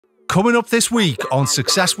Coming up this week on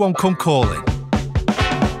Success Won't Come Calling.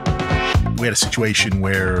 We had a situation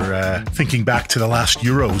where, thinking back to the last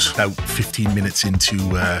Euros, about 15 minutes into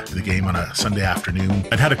the game on a Sunday afternoon,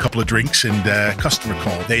 I'd had a couple of drinks and a customer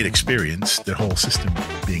called. They'd experienced their whole system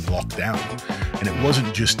being locked down. And it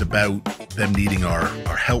wasn't just about them needing our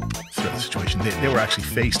help throughout the situation. They were actually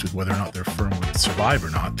faced with whether or not their firm would survive or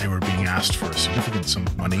not. They were being asked for a significant sum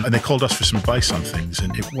of money. And they called us for some advice on things.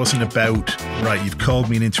 And it wasn't about, right, you've called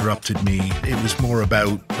me and interrupted me. It was more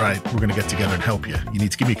about, right, we're going to get together and help you. You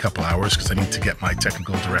need to give me a couple hours because I need to get my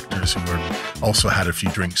technical directors who were also had a few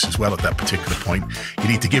drinks as well at that particular point. You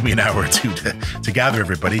need to give me an hour or two to gather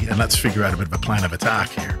everybody and let's figure out a bit of a plan of attack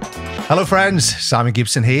here. Hello friends, Simon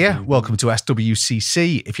Gibson here. Welcome to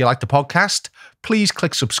SWCC. If you like the podcast, please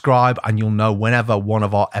click subscribe and you'll know whenever one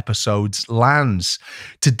of our episodes lands.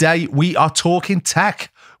 Today we are talking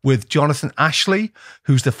tech with Jonathan Ashley,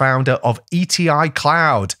 who's the founder of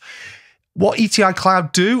etiCloud. What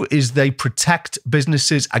etiCloud do is they protect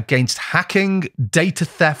businesses against hacking, data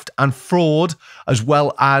theft and fraud, as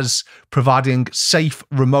well as providing safe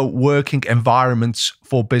remote working environments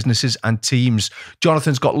for businesses and teams.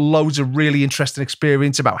 Jonathan's got loads of really interesting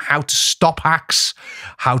experience about how to stop hacks,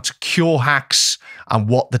 how to cure hacks, and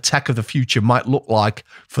what the tech of the future might look like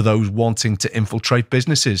for those wanting to infiltrate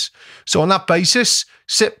businesses. So on that basis,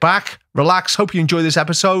 sit back, relax. Hope you enjoy this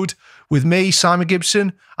episode with me, Simon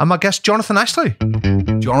Gibson, and my guest, Jonathan Ashley.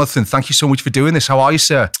 Jonathan, thank you so much for doing this. How are you,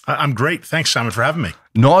 sir? I'm great. Thanks, Simon, for having me.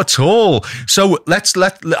 Not at all. So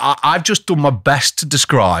I've just done my best to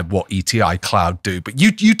describe what etiCloud do, but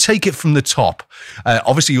you take it from the top.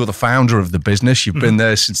 Obviously, you're the founder of the business. You've been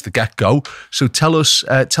there since the get-go. So tell us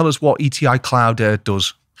what etiCloud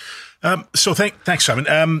does. Thanks,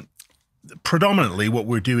 Simon. Predominantly what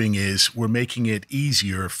we're doing is we're making it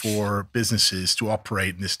easier for businesses to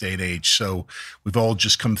operate in this day and age. So we've all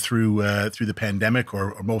just come through the pandemic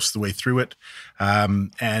or most of the way through it.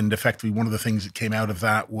 And effectively one of the things that came out of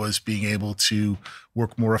that was being able to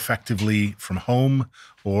work more effectively from home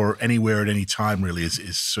or anywhere at any time really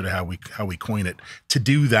is sort of how we coin it. To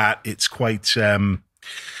do that, it's quite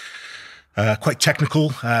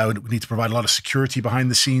technical. We need to provide a lot of security behind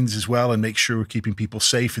the scenes as well and make sure we're keeping people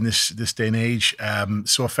safe in this day and age.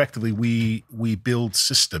 So effectively, we build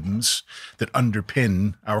systems that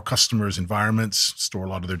underpin our customers' environments, store a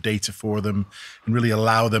lot of their data for them, and really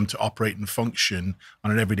allow them to operate and function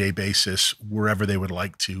on an everyday basis wherever they would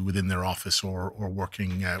like to within their office or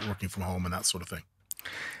working from home and that sort of thing.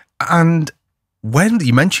 And when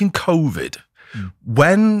you mentioned COVID,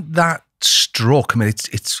 when that struck, I mean,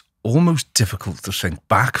 it's almost difficult to think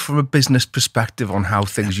back from a business perspective on how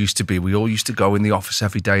things used to be. We all used to go in the office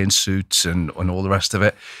every day in suits and all the rest of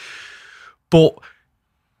it. But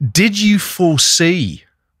did you foresee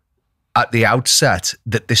at the outset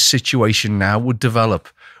that this situation now would develop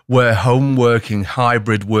where home working,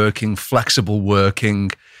 hybrid working, flexible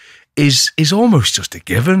working is almost just a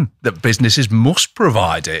given that businesses must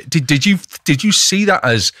provide it? Did you see that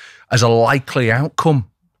as a likely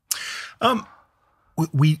outcome?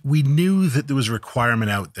 We knew that there was a requirement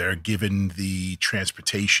out there, given the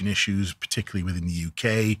transportation issues, particularly within the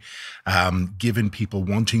UK, given people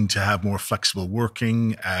wanting to have more flexible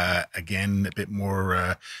working, again, a bit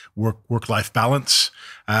more work-life balance.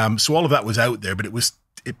 So all of that was out there, but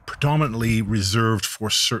it predominantly reserved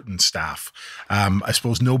for certain staff. I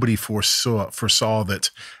suppose nobody foresaw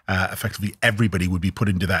that effectively everybody would be put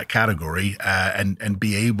into that category and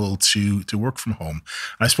be able to work from home.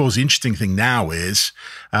 And I suppose the interesting thing now is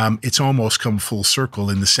it's almost come full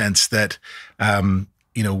circle in the sense that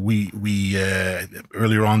we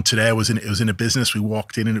earlier on today it was in a business. We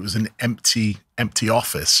walked in and it was an empty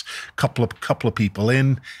office. Couple of people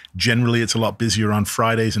in. Generally, it's a lot busier on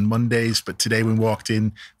Fridays and Mondays, but today we walked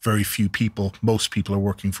in, very few people. Most people are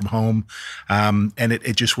working from home, and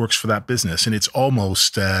it just works for that business. And it's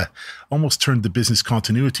almost turned the business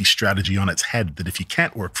continuity strategy on its head. That if you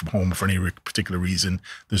can't work from home for any particular reason,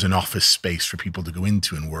 there's an office space for people to go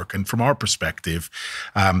into and work. And from our perspective,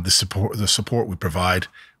 the support we provide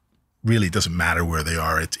really doesn't matter where they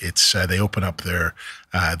are. It's they open up their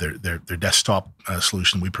desktop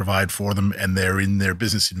solution we provide for them, and they're in their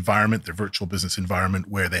business environment, their virtual business environment,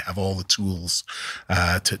 where they have all the tools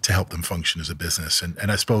to help them function as a business.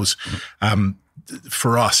 And I suppose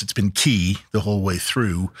for us, it's been key the whole way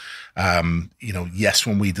through. Yes,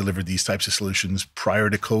 when we delivered these types of solutions prior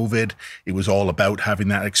to COVID, it was all about having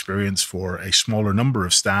that experience for a smaller number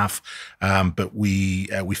of staff. But we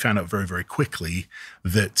found out very, very quickly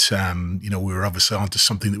that we were obviously onto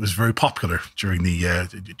something that was very popular during the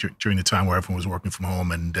during the time where everyone was working from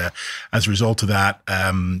home, and as a result of that,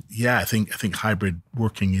 I think hybrid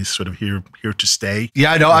working is sort of here to stay.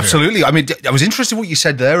 Yeah, no, absolutely. I mean, I was interested in what you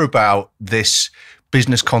said there about this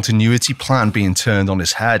business continuity plan being turned on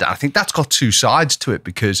its head. I think that's got two sides to it,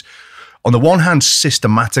 because on the one hand,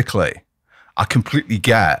 systematically, I completely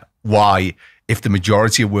get why, if the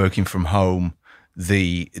majority are working from home,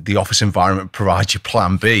 the office environment provides you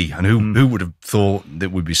plan B. And who would have thought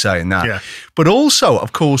that we'd be saying that? Yeah. But also,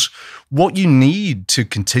 of course, what you need to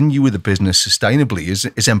continue with the business sustainably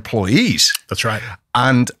is employees. That's right.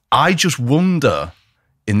 And I just wonder,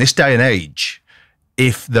 in this day and age,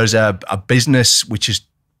 if there's a business which is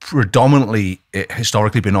predominantly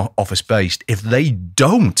historically been office-based, if they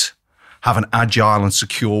don't have an agile and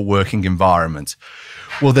secure working environment,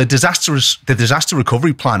 well, the disaster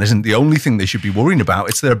recovery plan isn't the only thing they should be worrying about.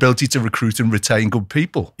 It's their ability to recruit and retain good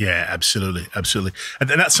people. Yeah, absolutely. And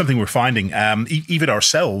that's something we're finding. Even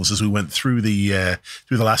ourselves, as we went through the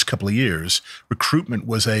last couple of years, recruitment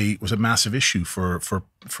was a massive issue for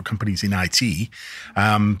companies in IT,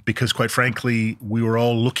 because quite frankly, we were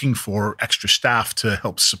all looking for extra staff to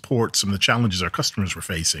help support some of the challenges our customers were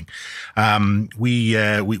facing. We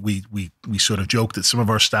sort of joked that some of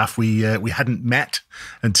our staff we hadn't met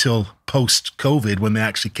until post-COVID, when they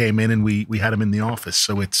actually came in and we had them in the office.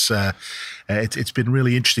 So it's been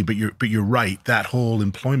really interesting. But you're right. That whole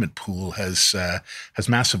employment pool has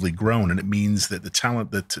massively grown, and it means that the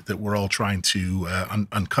talent that we're all trying to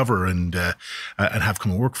uncover and have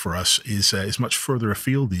come and work for us is much further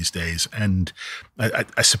afield these days. And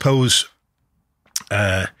I suppose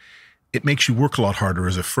it makes you work a lot harder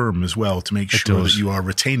as a firm as well, to make sure that you are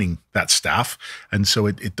retaining that staff. And so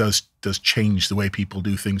it does change the way people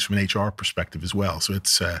do things from an HR perspective as well. So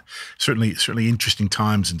it's certainly interesting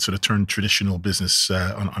times, and sort of turned traditional business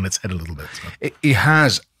on its head a little bit. So. It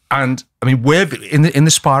has. And I mean, we're in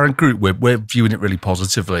the Sparring Group, we're viewing it really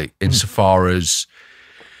positively, insofar as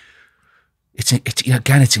it's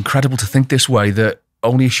incredible to think this way, that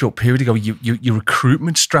only a short period ago, your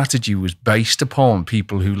recruitment strategy was based upon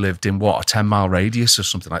people who lived in, a 10-mile radius or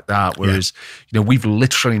something like that. Whereas, we've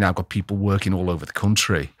literally now got people working all over the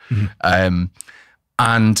country. And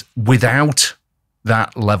without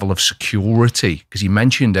that level of security, because you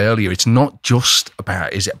mentioned earlier, it's not just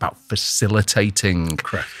about, is it about facilitating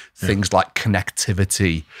things like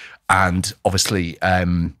connectivity and obviously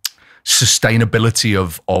sustainability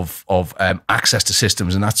of access to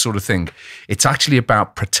systems and that sort of thing. It's actually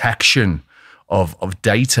about protection of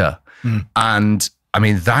data. And I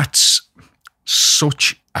mean, that's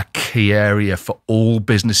such a key area for all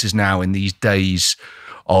businesses now in these days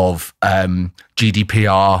of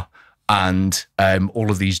GDPR and all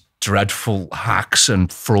of these dreadful hacks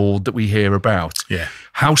and fraud that we hear about. Yeah.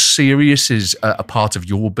 How serious is a part of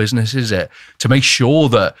your business is it to make sure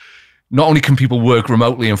that not only can people work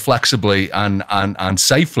remotely and flexibly and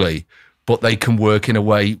safely, but they can work in a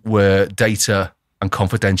way where data and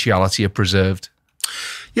confidentiality are preserved?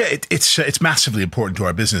 Yeah, it's massively important to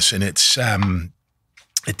our business, and it's something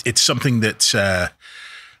that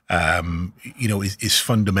is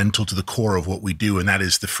fundamental to the core of what we do, and that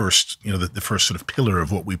is the first sort of pillar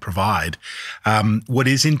of what we provide. What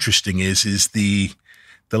is interesting is the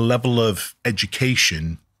level of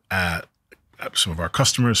education. Some of our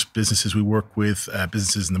customers, businesses we work with,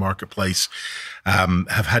 businesses in the marketplace,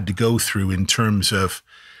 have had to go through in terms of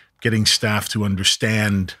getting staff to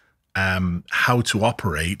understand how to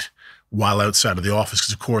operate while outside of the office.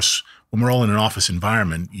 Because, of course, when we're all in an office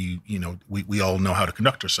environment, we all know how to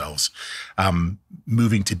conduct ourselves.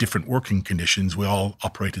 Moving to different working conditions, we all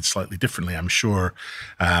operated slightly differently. I'm sure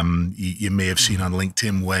you may have seen on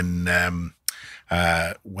LinkedIn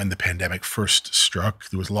when the pandemic first struck,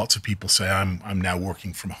 there was lots of people say, I'm now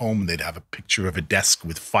working from home. And they'd have a picture of a desk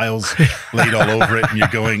with files laid all over it. And you're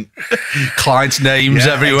going... Clients' names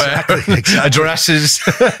everywhere. Exactly. Addresses.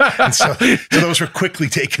 And so those were quickly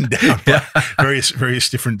taken down by various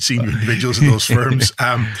different senior individuals in those firms.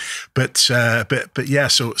 But yeah,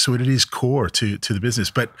 so it is core to the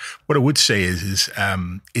business. But what I would say is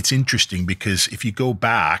it's interesting, because if you go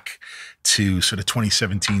back to sort of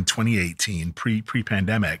 2017, 2018,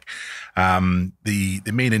 pre-pandemic,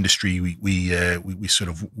 the main industry we sort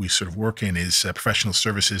of work in is professional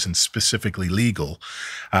services, and specifically legal.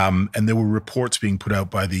 And there were reports being put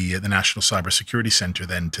out by the National Cybersecurity Center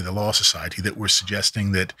then to the Law Society that were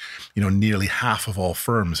suggesting that nearly half of all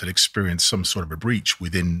firms had experienced some sort of a breach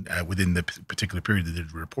within the particular period that they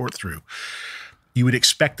did report through. You would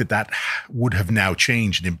expect that would have now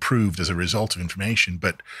changed and improved as a result of information.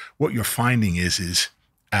 But what you're finding is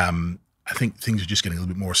I think things are just getting a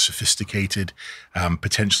little bit more sophisticated.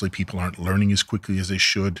 Potentially people aren't learning as quickly as they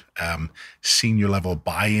should. Senior level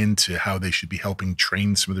buy-in to how they should be helping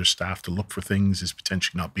train some of their staff to look for things is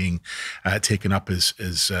potentially not being taken up as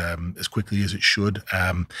quickly as it should.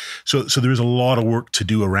 So there is a lot of work to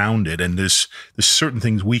do around it, and there's certain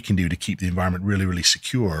things we can do to keep the environment really, really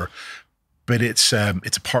secure. But it's a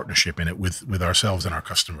partnership in it with ourselves and our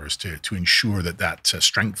customers to ensure that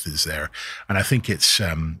strength is there. And I think it's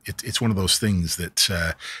one of those things that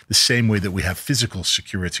the same way that we have physical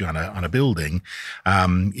security on a building,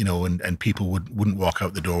 and people wouldn't walk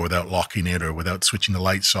out the door without locking it or without switching the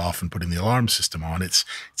lights off and putting the alarm system on. It's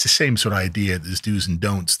the same sort of idea. There's do's and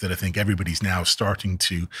don'ts that I think everybody's now starting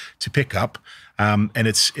to pick up, and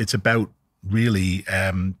it's about really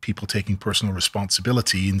people taking personal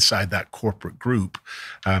responsibility inside that corporate group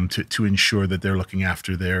to ensure that they're looking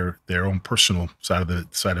after their own personal side of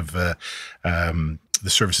the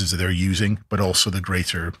services that they're using, but also the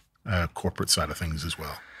greater corporate side of things as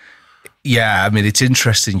well. Yeah, I mean, it's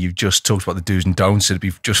interesting. You've just talked about the do's and don'ts. It'd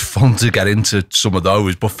be just fun to get into some of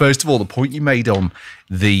those. But first of all, the point you made on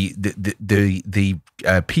the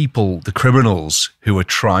people, the criminals who are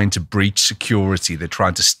trying to breach security, they're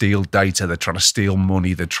trying to steal data, they're trying to steal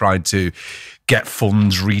money, they're trying to get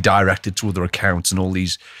funds redirected to other accounts, and all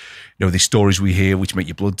these, these stories we hear which make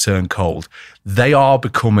your blood turn cold. They are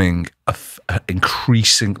becoming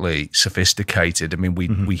increasingly sophisticated. I mean,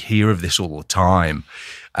 we hear of this all the time.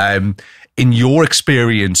 In your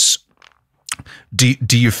experience,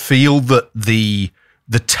 do you feel that the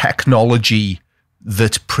technology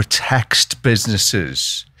that protects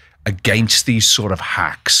businesses against these sort of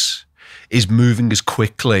hacks is moving as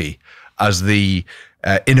quickly as the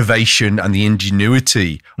innovation and the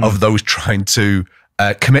ingenuity of those trying to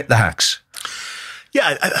commit the hacks?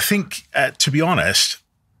 Yeah, I think, to be honest,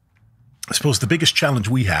 I suppose the biggest challenge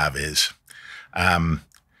we have is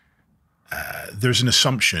there's an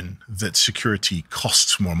assumption that security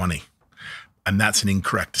costs more money, and that's an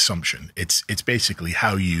incorrect assumption. It's basically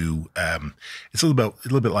how you. It's a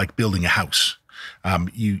little bit like building a house.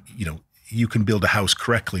 You can build a house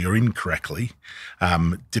correctly or incorrectly,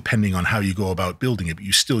 depending on how you go about building it, but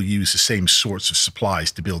you still use the same sorts of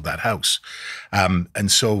supplies to build that house. And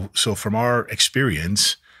so from our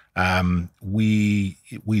experience, we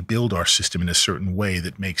build our system in a certain way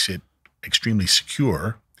that makes it extremely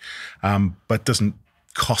secure, but doesn't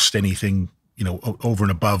cost anything, over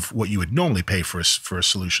and above what you would normally pay for a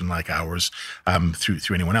solution like ours,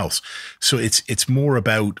 through anyone else. So it's more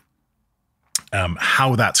about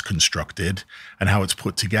how that's constructed and how it's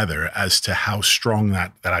put together as to how strong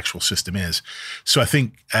that actual system is. So I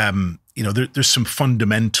think, there's some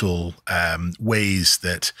fundamental ways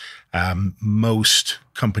that most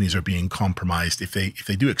companies are being compromised if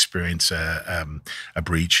they do experience a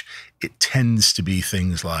breach. It tends to be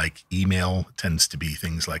things like email, tends to be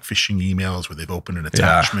things like phishing emails where they've opened an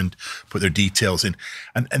attachment, put their details in,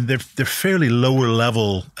 and they're fairly lower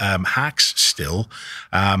level hacks still.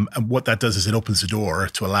 And what that does is it opens the door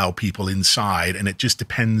to allow people inside, and it just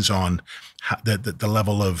depends on the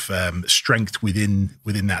level of strength within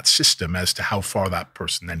that system as to how far that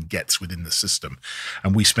person then gets within the system.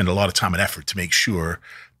 And we spend a lot of time and effort to make sure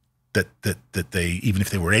that they, even if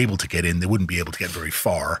they were able to get in, they wouldn't be able to get very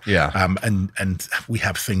far. And we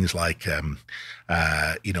have things like,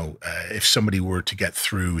 if somebody were to get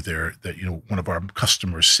through one of our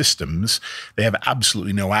customers' systems, they have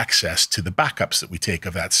absolutely no access to the backups that we take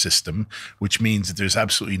of that system, which means that there's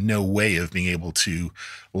absolutely no way of being able to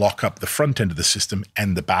lock up the front end of the system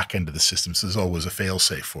and the back end of the system. So there's always a fail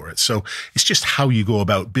safe for it. So it's just how you go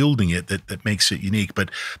about building it that makes it unique. But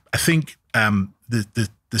I think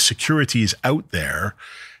the security is out there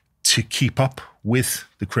to keep up with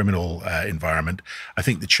the criminal environment. I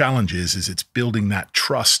think the challenge is it's building that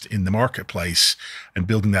trust in the marketplace and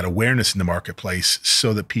building that awareness in the marketplace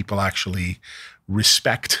so that people actually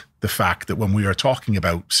respect the fact that when we are talking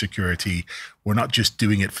about security, we're not just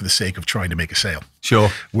doing it for the sake of trying to make a sale.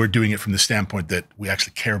 Sure. We're doing it from the standpoint that we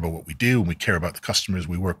actually care about what we do, and we care about the customers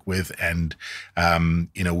we work with, and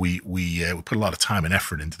we put a lot of time and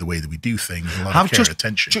effort into the way that we do things, and a lot of care and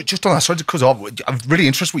attention. Just on that, sorry to cut off, I'm really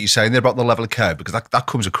interested in what you're saying there about the level of care, because that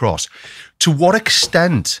comes across. To what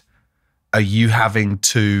extent are you having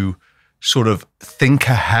to sort of think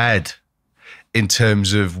ahead in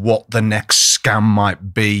terms of what the next scam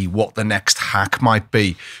might be, what the next hack might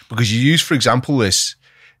be? Because you use, for example, this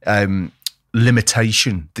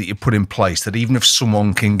limitation that you put in place, that even if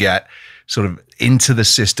someone can get sort of into the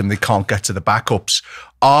system, they can't get to the backups.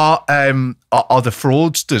 Are the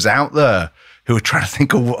fraudsters out there who are trying to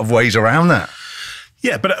think of ways around that?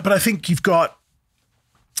 Yeah, but I think you've got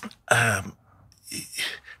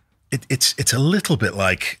It's a little bit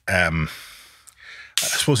like, I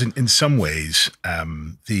suppose in some ways,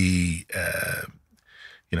 they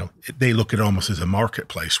look at it almost as a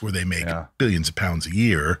marketplace where they make billions of pounds a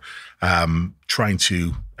year, trying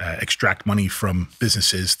to extract money from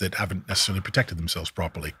businesses that haven't necessarily protected themselves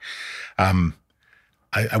properly.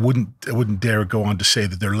 I wouldn't dare go on to say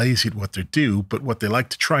that they're lazy at what they do, but what they like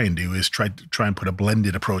to try and do is try and put a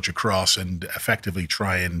blended approach across and effectively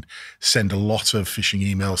try and send a lot of phishing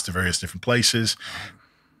emails to various different places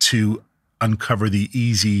to uncover the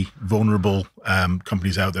easy, vulnerable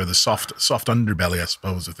companies out there, the soft underbelly, I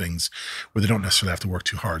suppose, of things where they don't necessarily have to work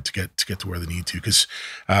too hard to get to where they need to. Because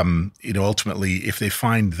ultimately, if they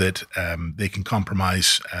find that they can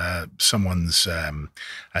compromise someone's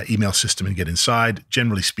email system and get inside,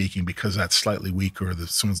 generally speaking, because that's slightly weaker, or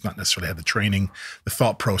someone's not necessarily had the training, the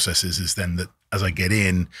thought process is then that as I get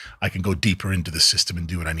in, I can go deeper into the system and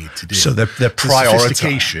do what I need to do. So the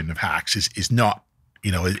sophistication of hacks is not.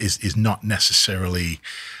 Is not necessarily,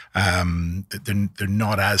 they're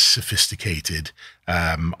not as sophisticated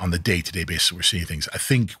on the day-to-day basis that we're seeing things. I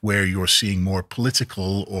think where you're seeing more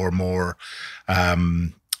political or more,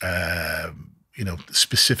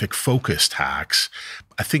 specific focused hacks,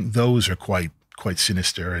 I think those are quite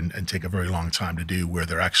sinister and take a very long time to do, where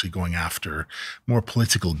they're actually going after more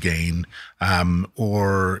political gain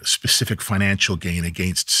or specific financial gain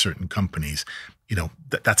against certain companies.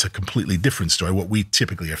 That's a completely different story. What we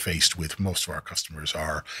typically are faced with, most of our customers,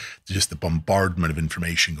 are just the bombardment of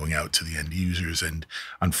information going out to the end users, and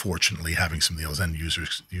unfortunately having some of those end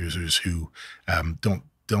users who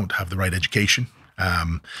don't have the right education,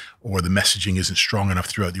 or the messaging isn't strong enough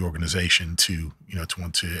throughout the organization to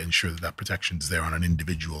want to ensure that protection is there on an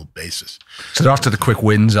individual basis. So they're after the quick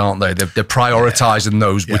wins, aren't they? They're prioritizing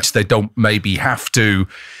those which they don't maybe have to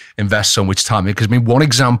invest so much time in. Because one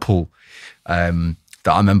example that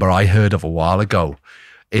I remember I heard of a while ago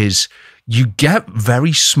is you get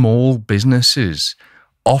very small businesses,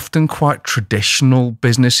 often quite traditional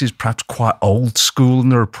businesses, perhaps quite old school in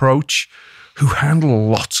their approach, who handle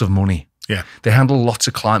lots of money. Yeah, they handle lots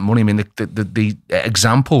of client money. I mean, the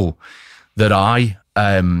example that I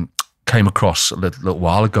came across a little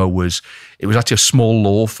while ago was actually a small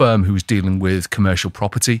law firm who was dealing with commercial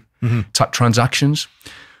property type transactions.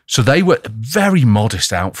 So they were a very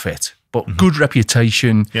modest outfit, but good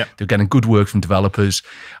reputation. Yeah. They're getting good work from developers.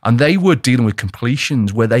 And they were dealing with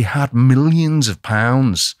completions where they had millions of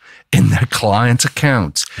pounds in their client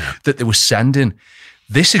account that they were sending.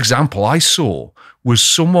 This example I saw was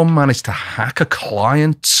someone managed to hack a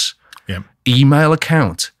client's email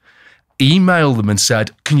account, email them and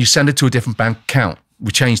said, can you send it to a different bank account?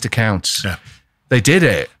 We changed accounts. Yeah. They did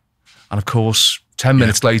it. And of course, 10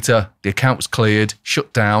 minutes later, the account was cleared,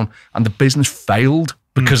 shut down, and the business failed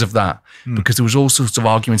because of that. Because there was all sorts of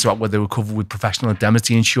arguments about whether they were covered with professional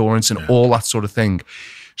indemnity insurance and all that sort of thing.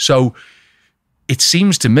 So it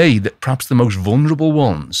seems to me that perhaps the most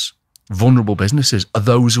vulnerable businesses are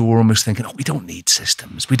those who are almost thinking, oh, we don't need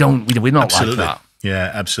systems. We're not absolutely. Like that.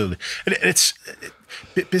 Yeah, absolutely. And it's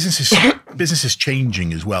business is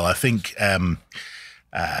changing as well. I think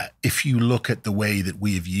if you look at the way that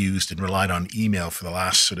we have used and relied on email for the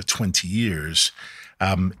last sort of 20 years,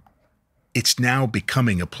 it's now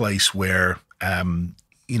becoming a place where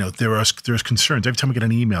there's concerns. Every time we get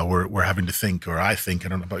an email, we're having to think, or I think, I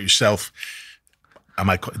don't know about yourself,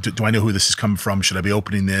 do I know who this is coming from? Should I be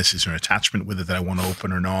opening this? Is there an attachment with it that I want to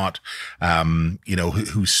open or not?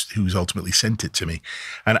 Who's ultimately sent it to me?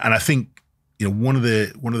 And I think one of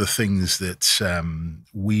the things that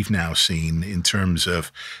we've now seen in terms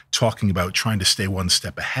of talking about trying to stay one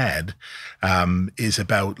step ahead is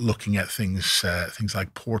about looking at things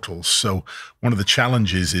like portals. So one of the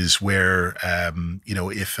challenges is where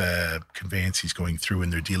if a conveyance is going through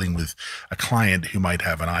and they're dealing with a client who might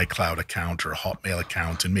have an iCloud account or a Hotmail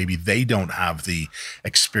account, and maybe they don't have the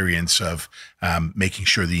experience of making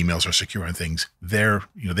sure the emails are secure and things, their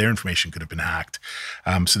information could have been hacked.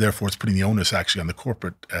 So therefore, it's putting the onus actually on the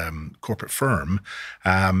corporate firm,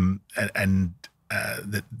 and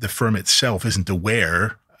the firm itself isn't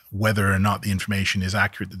aware whether or not the information is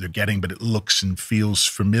accurate that they're getting, but it looks and feels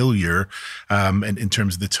familiar, and in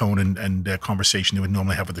terms of the tone and conversation they would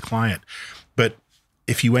normally have with the client. But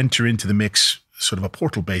if you enter into the mix sort of a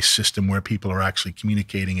portal-based system where people are actually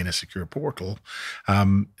communicating in a secure portal,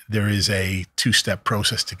 there is a two-step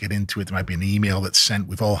process to get into it. There might be an email that's sent.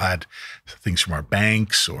 We've all had things from our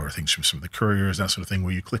banks or things from some of the couriers, that sort of thing,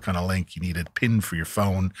 where you click on a link, you need a PIN for your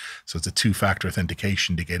phone. So it's a two-factor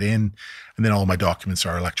authentication to get in. And then all my documents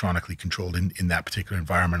are electronically controlled in that particular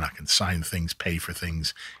environment. I can sign things, pay for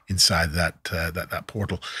things inside that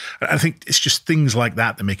portal. I think it's just things like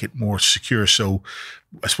that make it more secure. So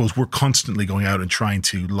I suppose we're constantly going out and trying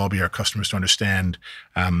to lobby our customers to understand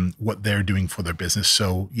what they're doing for their business.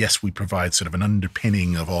 So yes, we provide sort of an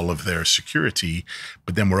underpinning of all of their security,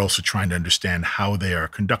 but then we're also trying to understand how they are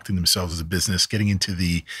conducting themselves as a business, getting into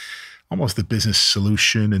almost the business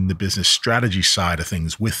solution and the business strategy side of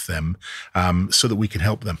things with them, so that we can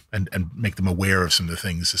help them and make them aware of some of the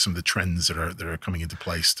things, some of the trends that are coming into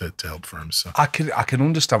place to help firms. So I can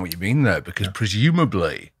understand what you mean there, because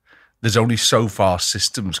presumably there's only so far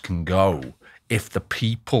systems can go if the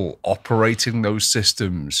people operating those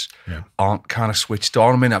systems aren't kind of switched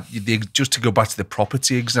on. I mean, just to go back to the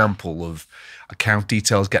property example of account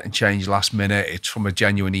details getting changed last minute, it's from a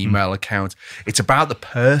genuine email account. It's about the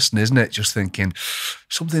person, isn't it? Just thinking,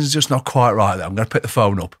 something's just not quite right there. I'm going to pick the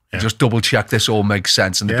phone up and just double check this all makes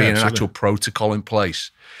sense, and there being an actual protocol in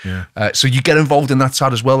place. Yeah. So you get involved in that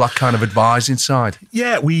side as well, that kind of advising side.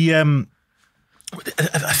 Yeah,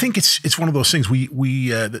 I think it's one of those things.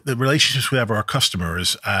 The relationships we have with our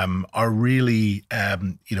customers are really,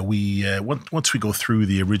 once we go through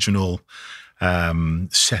the original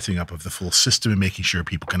setting up of the full system and making sure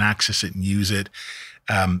people can access it and use it,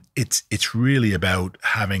 it's really about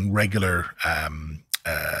having regular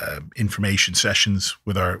information sessions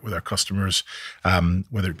with our customers,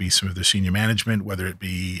 whether it be some of their senior management, whether it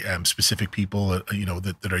be specific people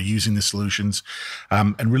that are using the solutions,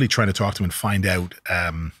 and really trying to talk to them and find out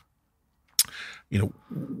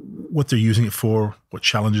what they're using it for, what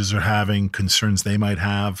challenges they're having, concerns they might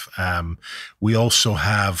have. We also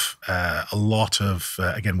have a lot of,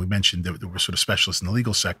 again, we mentioned that we're sort of specialists in the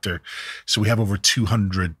legal sector. So we have over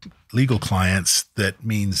 200 legal clients. That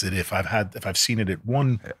means that if I've seen it at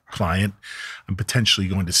one client, I'm potentially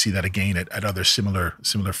going to see that again at other similar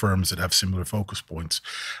firms that have similar focus points.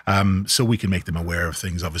 So we can make them aware of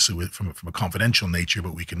things, obviously from a confidential nature,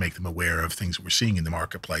 but we can make them aware of things that we're seeing in the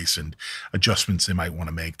marketplace and adjustments they might want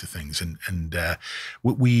to make to things. And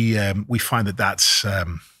we find that's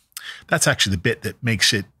actually the bit that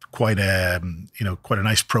makes it quite a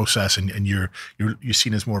nice process, and you're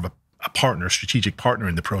seen as more of a strategic partner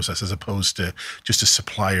in the process, as opposed to just a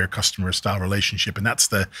supplier customer style relationship. And that's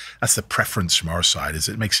the preference from our side. Is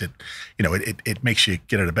it makes it makes you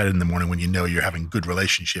get out of bed in the morning when you know you're having good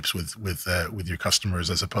relationships with your customers,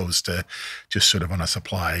 as opposed to just sort of on a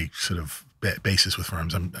supply sort of basis with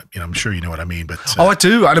firms. I'm sure you know what I mean, but I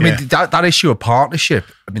do. And I mean that issue of partnership,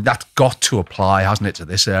 I mean, that's got to apply, hasn't it, to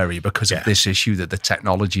this area, because of this issue that the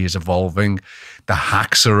technology is evolving, the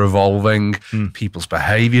hacks are evolving, people's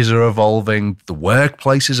behaviors are evolving, the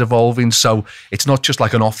workplace is evolving. So it's not just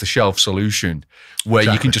like an off-the-shelf solution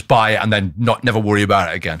where you can just buy it and then never worry about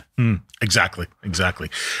it again. Exactly.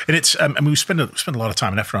 And it's we spend a lot of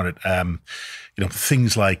time and effort on it.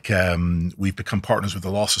 Things like we've become partners with the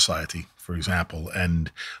Law Society, for example,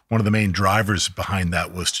 and one of the main drivers behind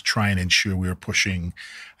that was to try and ensure we were pushing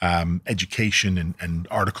education and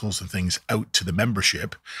articles and things out to the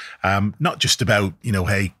membership, not just about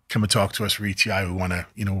hey, come and talk to us for ETI. We want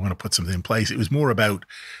to put something in place. It was more about,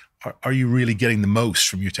 are you really getting the most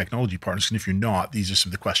from your technology partners? And if you're not, these are some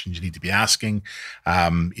of the questions you need to be asking.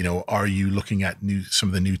 Are you looking at some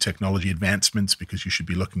of the new technology advancements? Because you should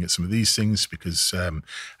be looking at some of these things, because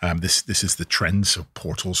this is the trend. So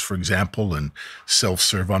portals, for example, and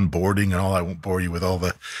self-serve onboarding and all. I won't bore you with all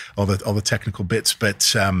the technical bits,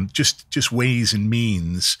 but just ways and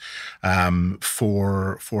means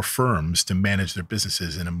for firms to manage their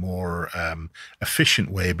businesses in a more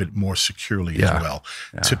efficient way, but more securely as well,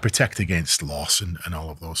 to protect against loss and all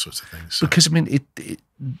of those sorts of things. So. Because I mean,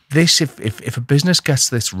 if a business gets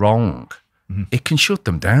this wrong, it can shut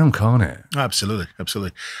them down, can't it? Absolutely.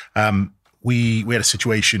 We had a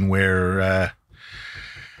situation where,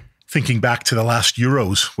 thinking back to the last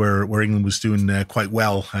Euros, where England was doing quite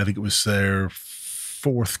well. I think it was their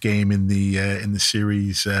fourth game in the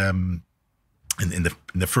series. In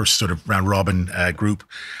the first sort of round robin group,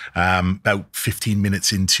 about 15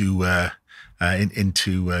 minutes into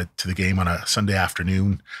the game on a Sunday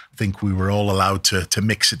afternoon. I think we were all allowed to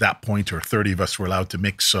mix at that point, or 30 of us were allowed to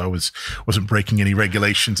mix. So I wasn't breaking any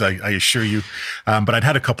regulations, I assure you. But I'd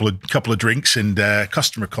had a couple of drinks, and a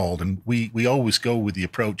customer called, and we always go with the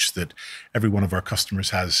approach that every one of our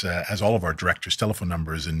customers has all of our directors' telephone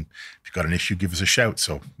numbers, and if you've got an issue, give us a shout.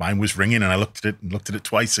 So mine was ringing, and I looked at it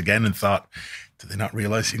twice again and thought, did they not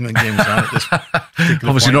realize England games on at this particular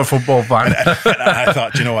Obviously point? not a football fan. And I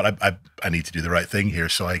thought, you know what, I need to do the right thing here.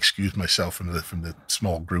 So I excused myself from the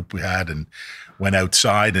small group we had and went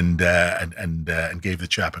outside and gave the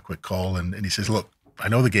chap a quick call. And he says, look, I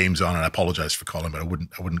know the game's on, and I apologize for calling, but I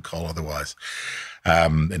wouldn't call otherwise,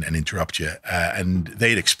 and interrupt you. And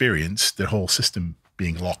they'd experienced their whole system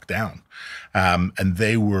being locked down, and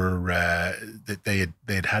they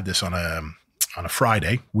had this on a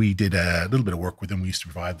Friday. We did a little bit of work with them. We used to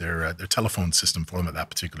provide their telephone system for them at that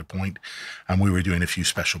particular point, and we were doing a few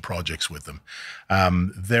special projects with them.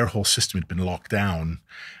 Their whole system had been locked down,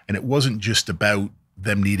 and it wasn't just about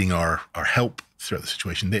them needing our help throughout the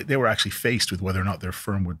situation. They were actually faced with whether or not their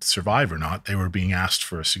firm would survive or not. They were being asked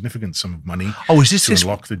for a significant sum of money. Oh, is this to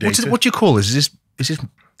unlock their data? What do you call this? This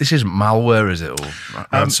isn't malware, is it, or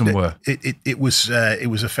ransomware? It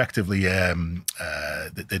was effectively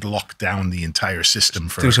they'd locked down the entire system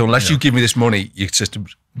for. So unless you give me this money, your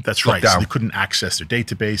system's That's locked right. down. So they couldn't access their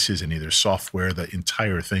databases, any of their software. The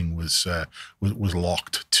entire thing was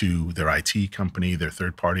locked to their IT company, their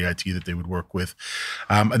third-party IT that they would work with,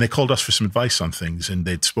 and they called us for some advice on things. And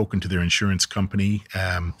they'd spoken to their insurance company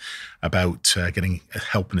about getting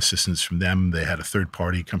help and assistance from them. They had a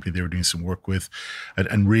third-party company they were doing some work with,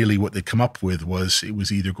 and really what they'd come up with was it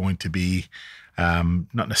was either going to be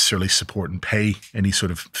not necessarily support and pay any sort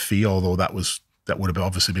of fee, although that would have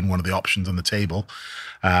obviously been one of the options on the table.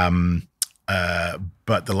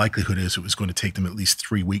 But the likelihood is it was going to take them at least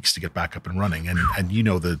 3 weeks to get back up and running. And you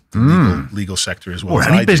know the legal sector as well. Or as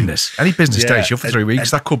any I do. business takes you for 3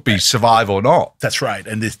 weeks. That could be survive or not. That's right.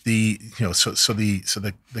 And the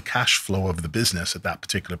cash flow of the business at that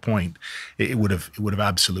particular point, it would have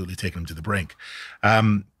absolutely taken them to the brink.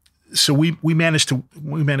 So we managed to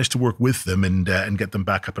work with them and get them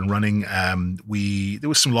back up and running. There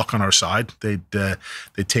was some luck on our side. They'd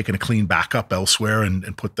taken a clean backup elsewhere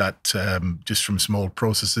and put that just from some old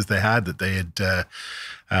processes they had that they had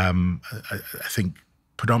I think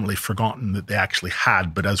predominantly forgotten that they actually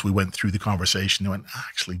had. But as we went through the conversation, they went,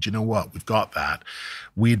 actually, do you know what? We've got that.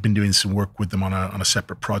 We had been doing some work with them on a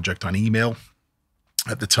separate project on email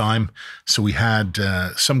at the time, so we had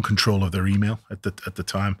some control of their email at the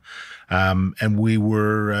time, and we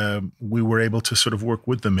were able to sort of work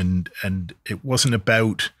with them, and it wasn't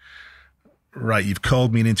about, right, you've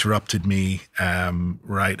called me and interrupted me,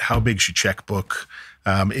 right, how big's your checkbook?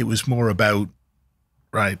 It was more about,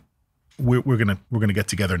 right, we're gonna get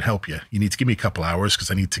together and help you. You need to give me a couple hours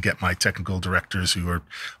because I need to get my technical directors who are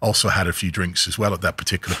also had a few drinks as well at that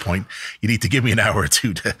particular point. You need to give me an hour or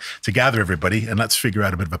two to gather everybody and let's figure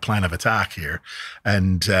out a bit of a plan of attack here.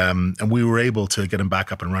 And we were able to get them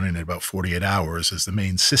back up and running in about 48 hours as the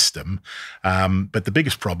main system. But the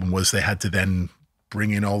biggest problem was they had to then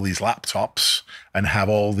bring in all these laptops and have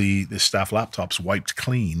all the staff laptops wiped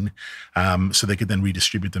clean, so they could then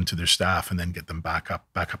redistribute them to their staff and then get them back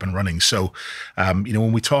up and running. So,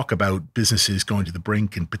 when we talk about businesses going to the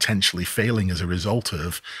brink and potentially failing as a result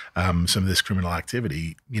of some of this criminal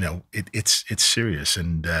activity, it's serious,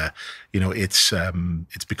 and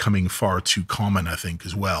it's becoming far too common, I think,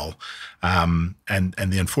 as well. And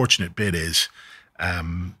the unfortunate bit is,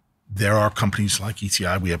 there are companies like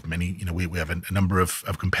ETI. We have many, we have a number of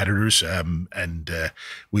competitors, and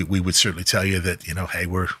we would certainly tell you that, hey,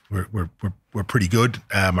 we're pretty good.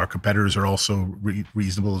 Our competitors are also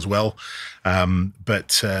reasonable as well.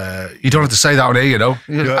 But you don't have to say that on here,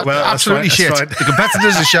 well, absolutely that's shit. fine. The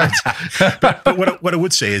competitors are shit. But what I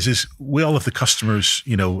would say is we all have the customers,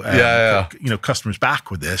 customers back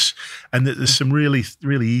with this, and there's some really,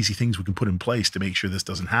 really easy things we can put in place to make sure this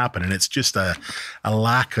doesn't happen. And it's just a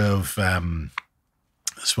lack of, I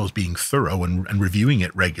suppose, being thorough and reviewing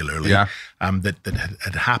it regularly, that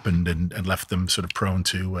had happened and left them sort of prone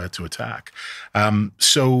to attack.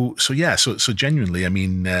 So genuinely, I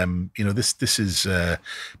mean, this is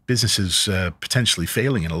businesses potentially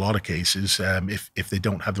failing in a lot of cases if they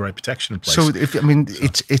don't have the right protection in place. So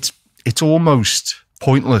it's almost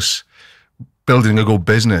pointless building a good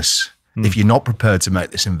business if you're not prepared to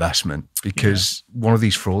make this investment, because one of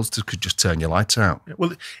these fraudsters could just turn your lights out.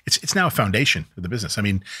 Well, it's now a foundation of the business. I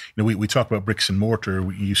mean, we talk about bricks and mortar.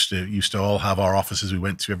 We used to all have our offices we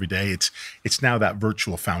went to every day. It's now that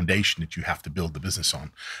virtual foundation that you have to build the business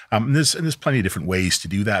on. And there's plenty of different ways to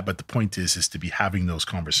do that. But the point is to be having those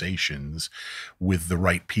conversations with the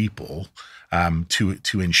right people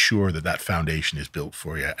to ensure that foundation is built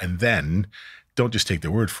for you. And then don't just take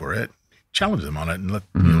their word for it. challenge them on it,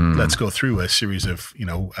 and let's go through a series of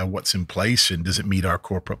what's in place, and does it meet our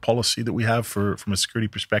corporate policy that we have from a security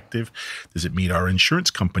perspective? Does it meet our insurance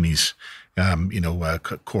companies'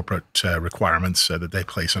 corporate requirements that they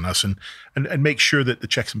place on us, and make sure that the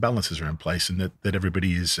checks and balances are in place, and that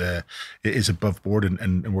everybody is above board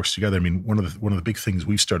and works together. I mean, one of the big things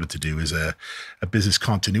we've started to do is a business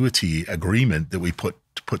continuity agreement that we put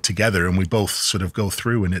together, and we both sort of go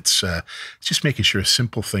through, and it's just making sure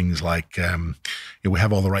simple things like we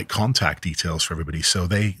have all the right contact details for everybody, so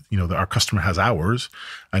they our customer has ours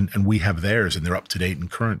and we have theirs, and they're up to date and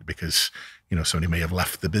current, because somebody may have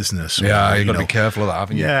left the business. Yeah, you've got to be careful of that,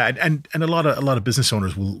 haven't you? Yeah, and a lot of business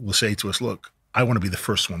owners will say to us, look, I want to be the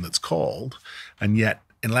first one that's called, and yet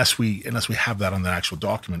unless we have that on the actual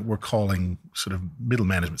document, we're calling sort of middle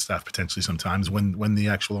management staff potentially sometimes when the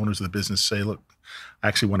actual owners of the business say, look, I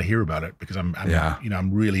actually want to hear about it, because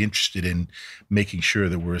I'm really interested in making sure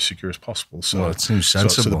that we're as secure as possible. So, it seems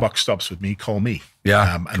sensible. So the buck stops with me. Call me.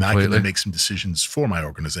 Yeah, and I can then make some decisions for my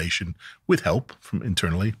organization with help from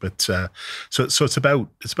internally. But so it's about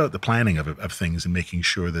the planning of things, and making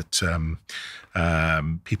sure that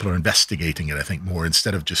people are investigating it, I think, more,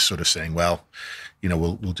 instead of just sort of saying, well,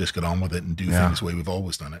 we'll just get on with it and do things the way we've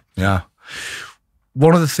always done it. Yeah.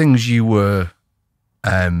 One of the things you were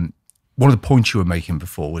one of the points you were making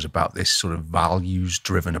before was about this sort of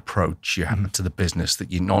values-driven approach you have to the business,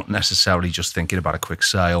 that you're not necessarily just thinking about a quick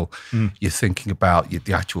sale, you're thinking about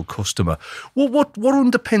the actual customer. Well, what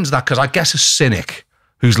underpins that? Because I guess a cynic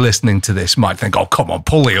who's listening to this might think, oh, come on,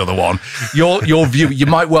 pull the other one. Your view, you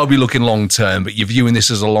might well be looking long-term, but you're viewing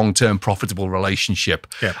this as a long-term profitable relationship.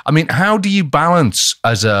 Yeah. I mean, how do you balance,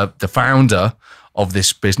 as the founder of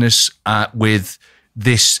this business, with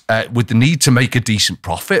the need to make a decent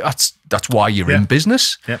profit? That's why you're in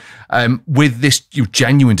business. Yeah. With this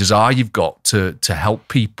genuine desire you've got to help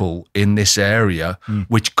people in this area,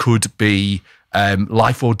 which could be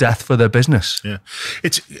life or death for their business. Yeah,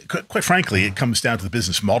 it's quite frankly, it comes down to the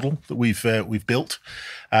business model that we've built.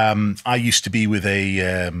 I used to be with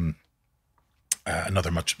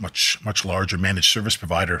another much larger managed service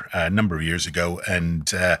provider a number of years ago,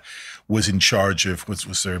 and was in charge of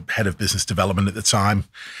was their head of business development at the time.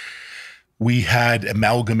 We had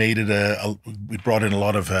amalgamated we brought in a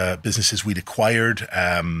lot of businesses we'd acquired.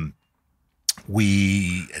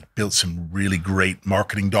 We had built some really great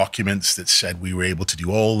marketing documents that said we were able to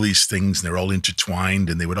do all these things, and they're all intertwined,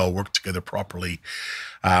 and they would all work together properly.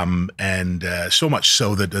 And so much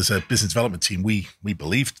so that as a business development team, we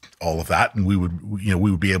believed all of that, and we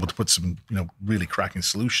would be able to put some really cracking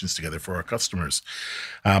solutions together for our customers.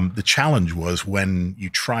 The challenge was when you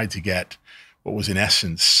tried to get what was in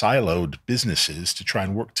essence siloed businesses to try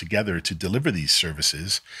and work together to deliver these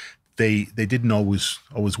services. They didn't always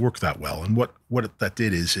work that well, and what that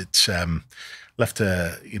did is it left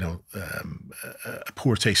a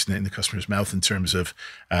poor taste in the customer's mouth, in terms of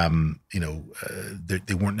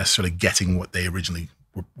they weren't necessarily getting what they originally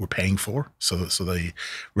were paying for. So the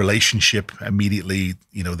relationship immediately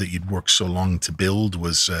that you'd worked so long to build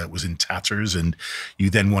was in tatters, and you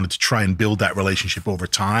then wanted to try and build that relationship over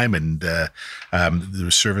time, and there were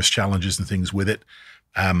service challenges and things with it.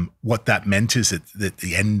 What that meant is that at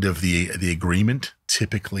the end of the agreement,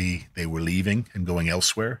 typically they were leaving and going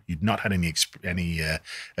elsewhere. You'd not had any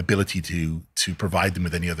ability to provide them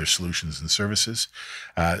with any other solutions and services.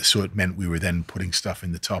 So it meant we were then putting stuff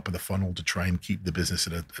in the top of the funnel to try and keep the business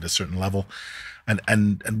at a certain level.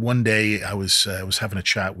 And one day I was having a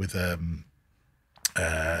chat with a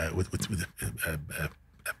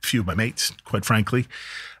few of my mates, quite frankly,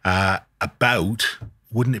 about,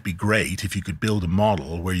 wouldn't it be great if you could build a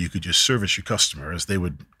model where you could just service your customers? They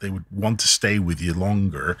would want to stay with you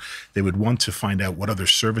longer. They would want to find out what other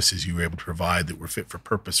services you were able to provide that were fit for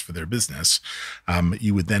purpose for their business.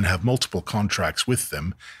 You would then have multiple contracts with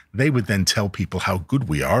them. They would then tell people how good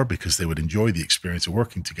we are, because they would enjoy the experience of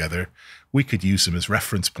working together. We could use them as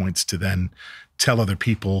reference points to then tell other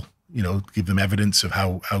people, give them evidence of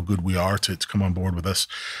how good we are to come on board with us.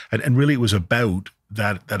 And really it was about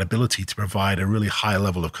that ability to provide a really high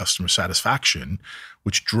level of customer satisfaction,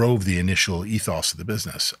 which drove the initial ethos of the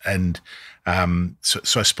business. And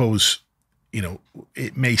so I suppose,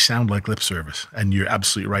 it may sound like lip service, and you're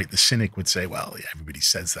absolutely right. The cynic would say, well, yeah, everybody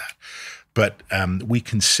says that. But we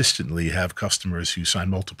consistently have customers who sign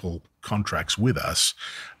multiple contracts with us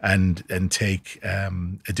and take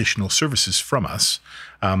additional services from us.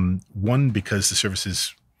 One, because the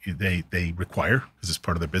services they require, because it's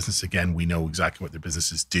part of their business. Again, we know exactly what their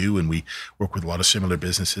businesses do, and we work with a lot of similar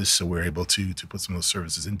businesses, so we're able to put some of those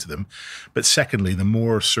services into them. But secondly, the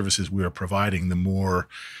more services we are providing, the more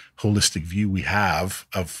holistic view we have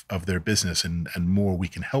of their business, and more we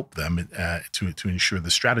can help them to ensure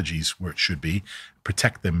the strategies where it should be,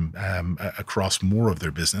 protect them across more of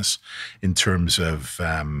their business in terms of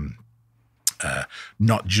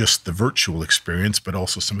not just the virtual experience, but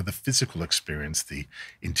also some of the physical experience, the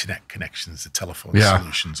internet connections, the telephone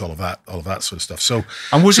solutions, all of that sort of stuff. So,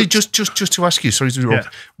 and was it just to ask you? Sorry to interrupt.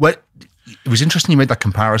 It was interesting you made that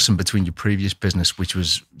comparison between your previous business, which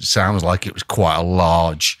sounds like it was quite a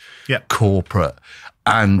large corporate,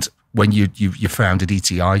 and when you founded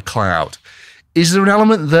etiCloud. Is there an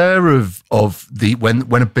element there of the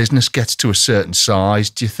when a business gets to a certain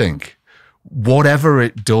size? Do you think whatever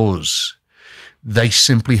it does, they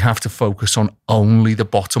simply have to focus on only the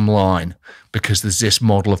bottom line because there's this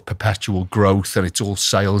model of perpetual growth and it's all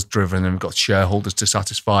sales driven and we've got shareholders to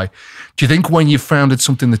satisfy? Do you think when you've founded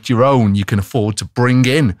something that's your own, you can afford to bring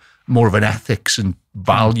in more of an ethics and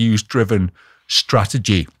values driven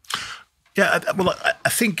strategy? Yeah, well, I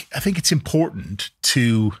think it's important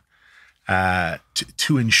to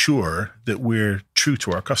ensure that we're true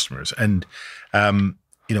to our customers, and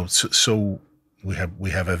so we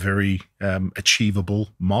have a very achievable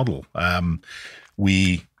model.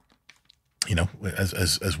 We,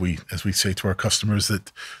 as we say to our customers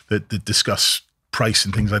that discuss price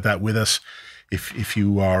and things like that with us, if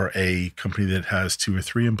you are a company that has 2 or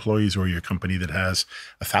 3 employees, or you're a company that has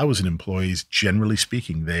 1,000 employees, generally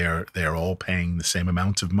speaking, they are all paying the same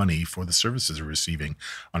amount of money for the services they're receiving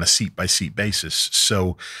on a seat by seat basis.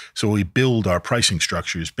 So we build our pricing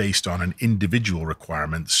structures based on an individual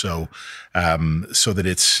requirement, so that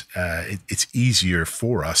it's easier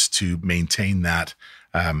for us to maintain that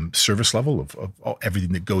service level of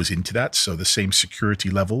everything that goes into that. So the same security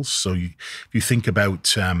levels. So if you think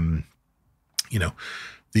about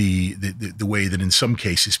the way that in some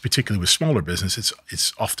cases, particularly with smaller business,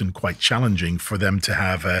 it's often quite challenging for them to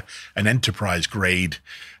have an enterprise grade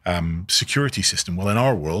security system. Well, in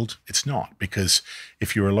our world, it's not, because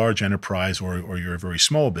if you're a large enterprise or you're a very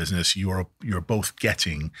small business, you're both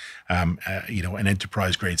getting an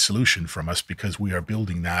enterprise grade solution from us, because we are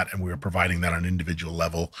building that and we are providing that on an individual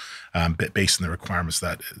level based on the requirements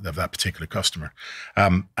of that particular customer.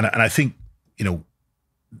 And I think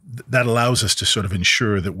that allows us to sort of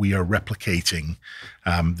ensure that we are replicating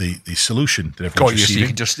the solution that everyone's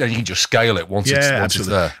receiving. So you can just scale it once it's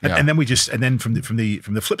there. Yeah. And then from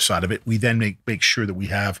the flip side of it, we then make sure that we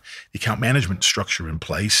have the account management structure in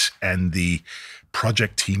place and the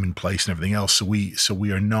project team in place and everything else. So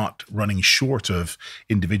we are not running short of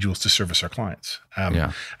individuals to service our clients.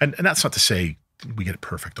 And that's not to say we get it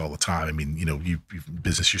perfect all the time. I mean, you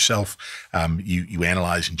business yourself, you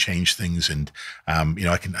analyze and change things, and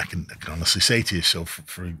I can honestly say to you. So,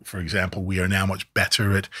 for example, we are now much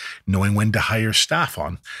better at knowing when to hire staff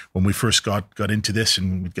on. When we first got into this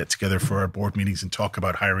and we'd get together for our board meetings and talk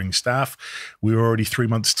about hiring staff, we were already 3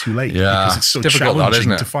 months too late because it's so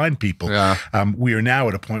challenging to find people. Yeah. We are now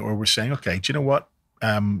at a point where we're saying, okay, do you know what?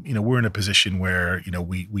 We're in a position where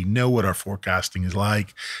we know what our forecasting is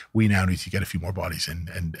like. We now need to get a few more bodies in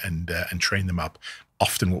and train them up.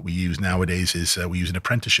 Often what we use nowadays is we use an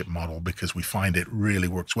apprenticeship model, because we find it really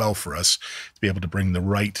works well for us to be able to bring the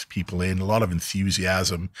right people in, a lot of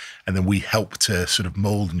enthusiasm, and then we help to sort of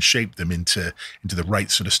mold and shape them into the right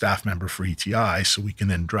sort of staff member for ETI, so we can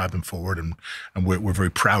then drive them forward. And we're very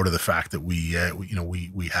proud of the fact that we have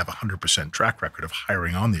 100% track record of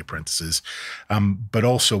hiring on the apprentices. But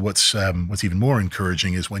also what's even more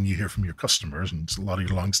encouraging is when you hear from your customers, and it's a lot of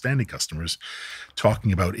your long-standing customers,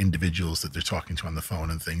 talking about individuals that they're talking to on the phone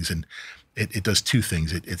and things, and it does 2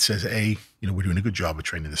 things. It says, A, we're doing a good job of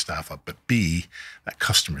training the staff up, but B, that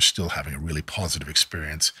customer's still having a really positive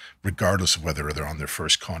experience, regardless of whether they're on their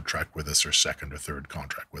first contract with us or second or third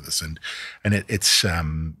contract with us. And it's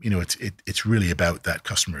really about that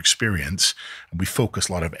customer experience, and we focus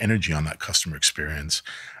a lot of energy on that customer experience,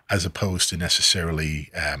 as opposed to necessarily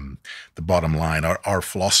the bottom line. Our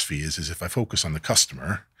philosophy is if I focus on the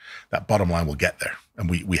customer, that bottom line will get there, and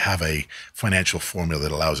we have a financial formula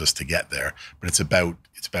that allows us to get there. But it's about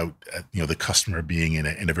the customer being in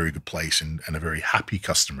a very good place and a very happy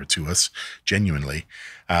customer to us, genuinely,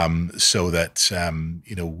 so that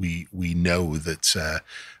we know that.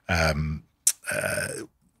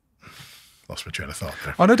 Lost my train of thought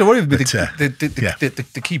there. Oh, no, don't worry.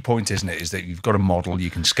 The key point, isn't it, is that you've got a model, you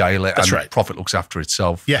can scale it, and profit looks after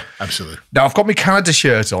itself. Yeah, absolutely. Now, I've got my Canada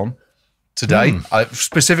shirt on today,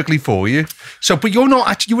 specifically for you. So, but you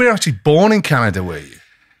were actually born in Canada, were you?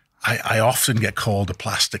 I often get called a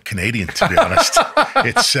plastic Canadian, to be honest.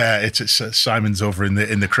 It's Simon's over in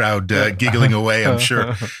the crowd giggling away, I'm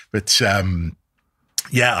sure. But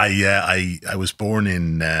yeah, I was born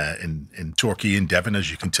in Torquay in Devon,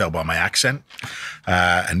 as you can tell by my accent,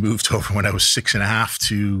 and moved over when I was 6.5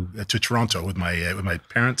 to Toronto with my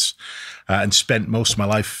parents, and spent most of my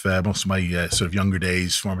life, most of my sort of younger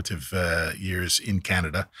days, formative years in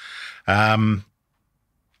Canada.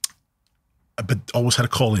 But always had a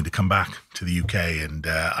calling to come back to the UK, and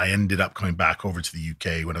I ended up coming back over to the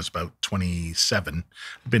UK when I was about 27.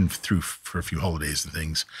 I've been through for a few holidays and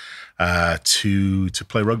things to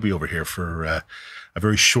play rugby over here for a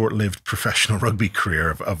very short-lived professional rugby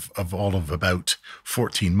career of all of about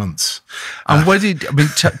 14 months. And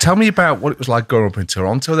tell me about what it was like growing up in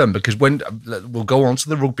Toronto then, because when we'll go on to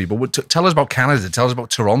the rugby, but tell us about Canada. Tell us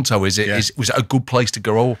about Toronto. Was it a good place to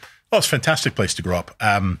grow up? Oh, it's a fantastic place to grow up.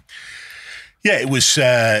 Yeah, it was,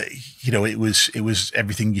 it was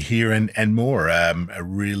everything you hear and more.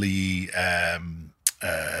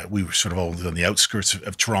 We were sort of all on the outskirts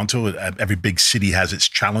of Toronto. Every big city has its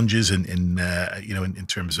challenges in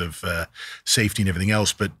terms of safety and everything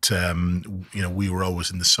else. But we were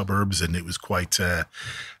always in the suburbs, and it was quite a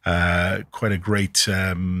great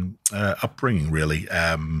upbringing, really.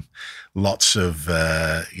 Lots of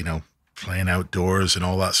playing outdoors and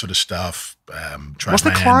all that sort of stuff. What's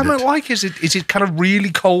the climate like? Is it kind of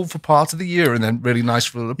really cold for part of the year and then really nice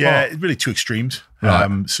for the other part? Yeah, really two extremes.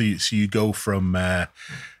 Right. So you go from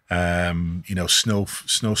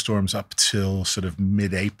snowstorms up till sort of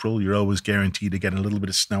mid-April. You're always guaranteed to get a little bit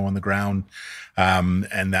of snow on the ground,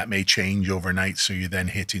 and that may change overnight. So you're then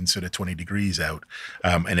hitting sort of 20 degrees out,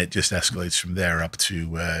 and it just escalates from there up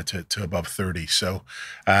to above 30. So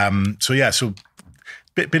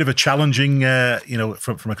bit of a challenging,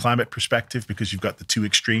 from a climate perspective, because you've got the two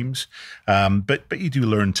extremes, but you do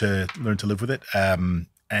learn to live with it.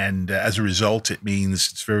 And as a result, it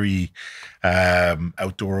means it's very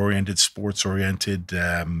outdoor oriented, sports oriented.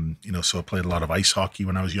 So I played a lot of ice hockey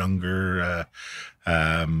when I was younger.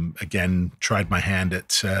 Again, tried my hand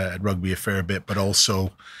at rugby a fair bit, but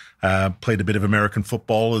also played a bit of American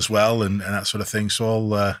football as well, and that sort of thing.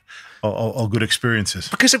 So all good experiences.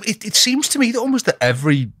 Because it seems to me that almost that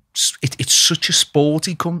it's such a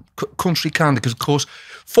sporty country, Canada, because of course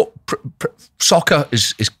soccer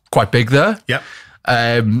is quite big there. Yeah.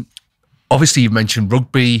 Obviously, you mentioned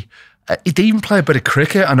rugby. They even play a bit of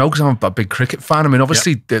cricket. I know, because I'm a big cricket fan. I mean,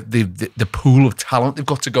 obviously, the pool of talent they've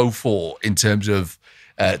got to go for in terms of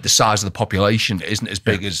the size of the population isn't as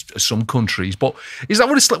big as some countries. But is that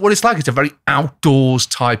what it's like? It's a very outdoors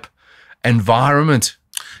type environment.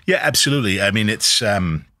 Yeah, absolutely. I mean, it's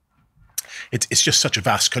just such a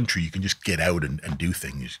vast country. You can just get out and do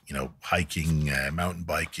things, hiking, mountain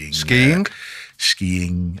biking, skiing,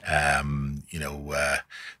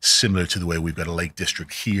 similar to the way we've got a lake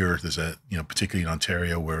district here. There's particularly in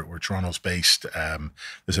Ontario where Toronto's based,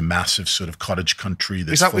 there's a massive sort of cottage country.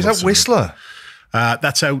 Is that Whistler?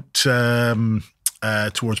 That's out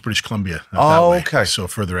towards British Columbia. Okay. So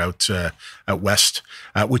further out west,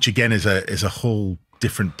 which again is a whole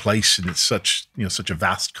different place, and it's such a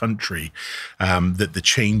vast country that the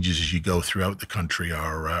changes as you go throughout the country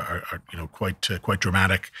are quite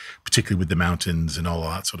dramatic, particularly with the mountains and all of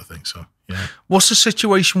that sort of thing. So yeah. What's the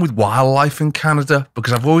situation with wildlife in Canada?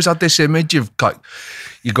 Because I've always had this image of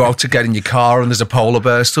you go out to get in your car and there's a polar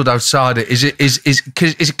bear stood outside it.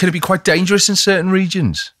 Can it be quite dangerous in certain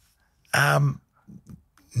regions?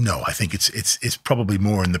 No, I think it's probably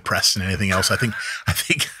more in the press than anything else. I think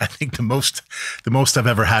the most I've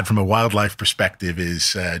ever had from a wildlife perspective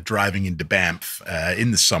is driving into Banff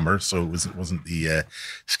in the summer, so it wasn't the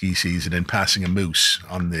ski season, and passing a moose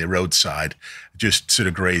on the roadside, just sort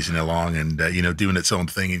of grazing along and doing its own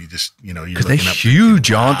thing, and you just you're because they're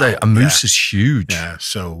huge, aren't they? A moose is huge. Yeah.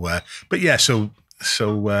 So,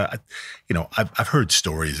 I've heard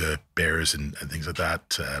stories of bears and things like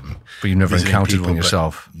that. But you've never encountered one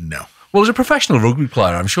yourself? No. Well, as a professional rugby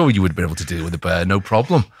player, I'm sure you would be able to deal with a bear, no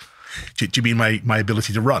problem. Do you mean my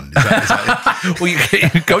ability to run? Is that it? Well, you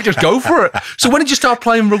just go for it. So when did you start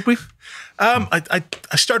playing rugby? I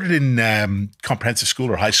started in comprehensive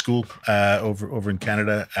school or high school over in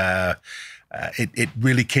Canada. It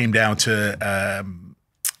really came down to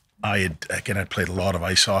I'd played a lot of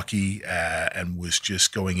ice hockey and was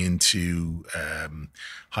just going into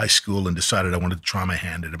high school and decided I wanted to try my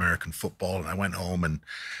hand at American football. And I went home, and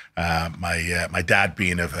my dad,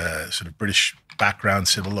 being of a sort of British background,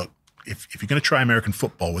 said, "Well, look, if you're going to try American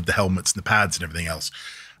football with the helmets and the pads and everything else,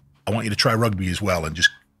 I want you to try rugby as well and just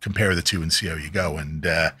compare the two and see how you go." And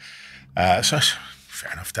so I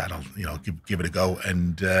fair enough, Dad. I'll give it a go.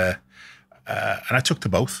 And I took to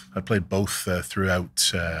both. I played both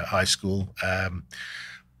throughout high school,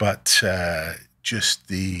 but just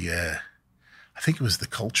I think it was the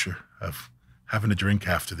culture of having a drink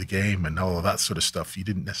after the game and all of that sort of stuff. You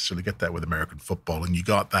didn't necessarily get that with American football, and you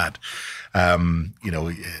got that.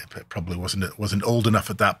 Probably wasn't old enough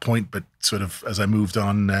at that point, but sort of as I moved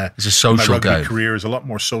on, it's a social my rugby game. career is a lot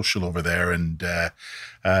more social over there, and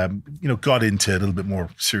got into a little bit more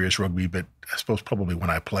serious rugby. But I suppose probably when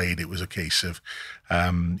I played, it was a case of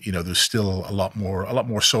there's still a lot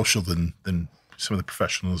more social than some of the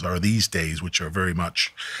professionals are these days, which are very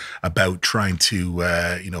much about trying to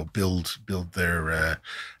build their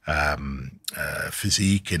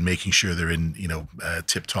physique and making sure they're in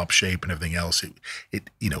tip-top shape and everything else. It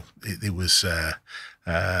was a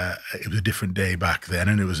different day back then,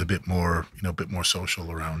 and it was a bit more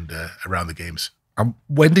social around the games.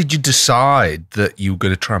 When did you decide that you were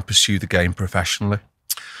going to try and pursue the game professionally?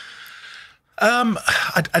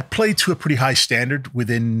 I'd played to a pretty high standard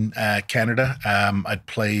within Canada. I'd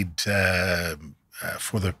played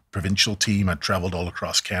for the provincial team. I'd traveled all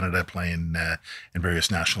across Canada playing in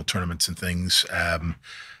various national tournaments and things.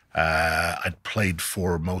 I'd played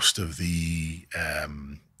for most of the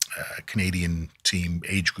Canadian team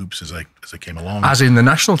age groups as I came along. As in the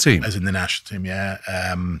national team? As in the national team, yeah.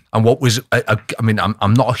 And what was,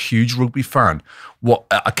 I'm not a huge rugby fan. What,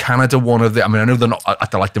 Canada one of the, I know they're not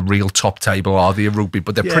at the real top table, are they, of rugby,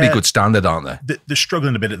 but they're pretty good standard, aren't they? They're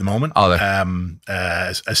struggling a bit at the moment. Are they?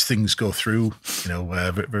 As things go through,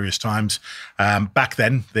 various times. Back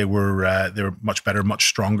then, they were much better, much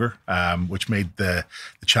stronger, which made the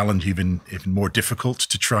challenge even more difficult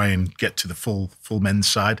to try and get to the full men's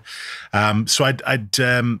side. So I'd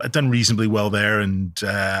done reasonably well there, and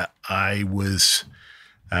I was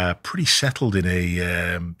pretty settled in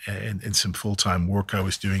in some full-time work I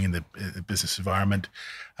was doing in the business environment,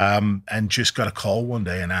 and just got a call one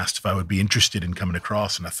day and asked if I would be interested in coming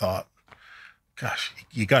across. And I thought, gosh,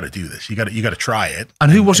 you got to do this. You got to try it.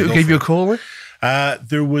 And who was it who gave you a call?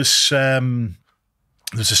 There was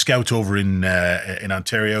there's a scout over in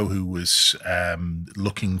Ontario who was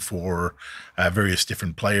looking for various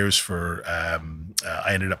different players for.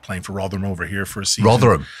 I ended up playing for Rotherham over here for a season.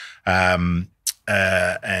 Rotherham.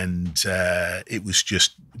 And it was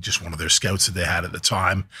just one of their scouts that they had at the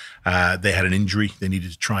time. They had an injury. They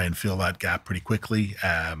needed to try and fill that gap pretty quickly.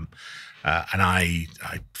 And I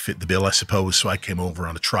fit the bill, I suppose. So I came over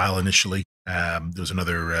on a trial initially. There was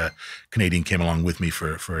another Canadian came along with me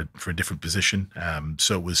for a different position.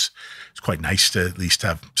 So it's quite nice to at least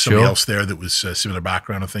have somebody else there that was a similar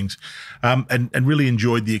background of things, and really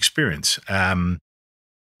enjoyed the experience.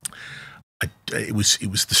 It was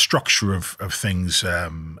the structure of things,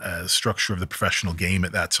 structure of the professional game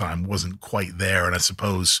at that time wasn't quite there. And I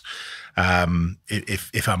suppose,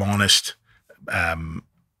 if I'm honest,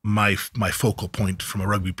 my focal point from a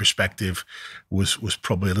rugby perspective was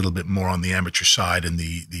probably a little bit more on the amateur side and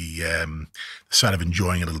the side of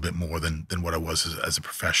enjoying it a little bit more than what I was as a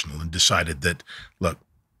professional, and decided that, look,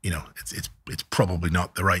 it's probably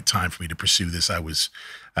not the right time for me to pursue this. I was,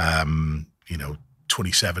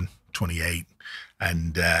 27, 28,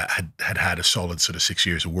 and had a solid sort of 6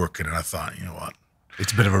 years of working, and I thought, you know what,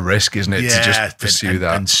 it's a bit of a risk, isn't it, to just pursue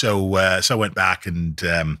that? And so I went back and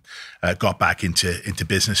got back into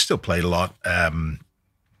business. Still played a lot.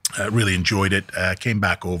 Really enjoyed it. Came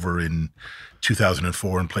back over in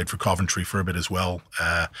 2004 and played for Coventry for a bit as well.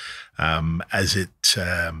 As it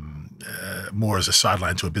more as a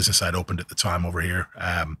sideline to a business I'd opened at the time over here,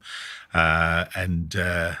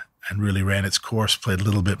 and really ran its course. Played a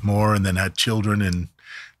little bit more, and then had children, and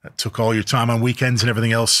that took all your time on weekends and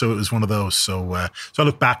everything else. So it was one of those. So I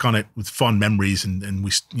look back on it with fond memories, and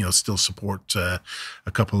we still support a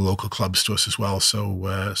couple of local clubs to us as well.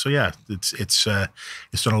 So yeah, it's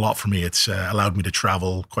done a lot for me. It's allowed me to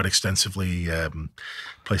travel quite extensively,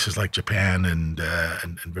 places like Japan and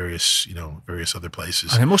various other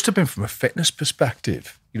places. And it must have been, from a fitness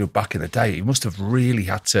perspective, back in the day, you must have really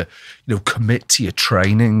had to, commit to your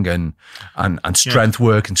training and strength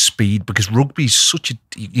work and speed, because rugby's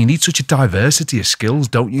you need such a diversity of skills,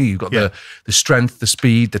 don't you? You've got the strength, the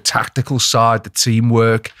speed, the tactical side, the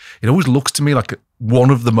teamwork. It always looks to me like one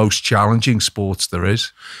of the most challenging sports there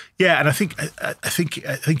is. Yeah, and I think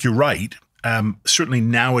you're right. Certainly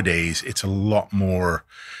nowadays, it's a lot more.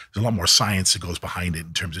 There's a lot more science that goes behind it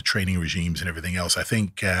in terms of training regimes and everything else. I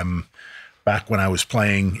think back when I was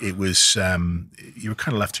playing, it was you were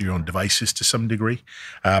kind of left to your own devices to some degree.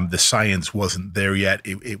 The science wasn't there yet.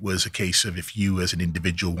 It was a case of, if you as an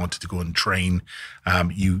individual wanted to go and train,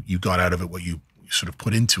 you got out of it what you sort of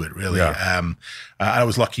put into it, really. Yeah. I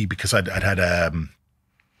was lucky because I'd had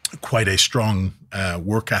quite a strong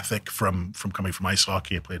work ethic from coming from ice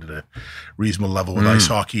hockey. I played at a reasonable level with ice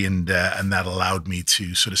hockey, and that allowed me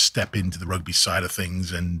to sort of step into the rugby side of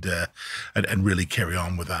things and really carry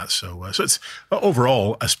on with that. So it's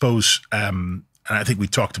overall, I suppose, and I think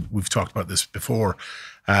we've talked about this before.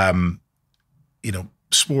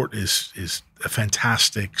 Sport is a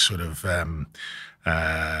fantastic sort of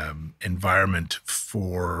environment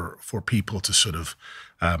for people to sort of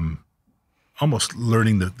almost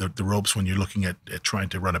learning the ropes when you're looking at trying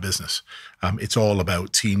to run a business. It's all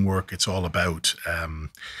about teamwork. It's all about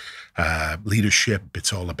leadership.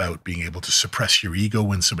 It's all about being able to suppress your ego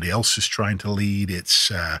when somebody else is trying to lead.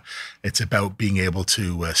 It's about being able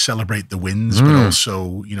to celebrate the wins, but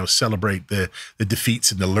also celebrate the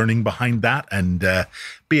defeats and the learning behind that, and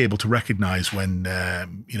be able to recognize when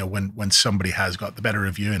when somebody has got the better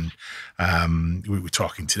of you. And we were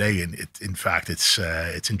talking today, and in fact, it's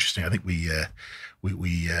interesting. I think we're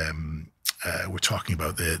talking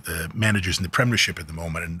about the managers in the Premiership at the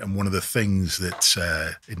moment, and one of the things that's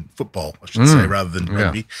in football, I should say, rather than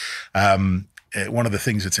rugby, one of the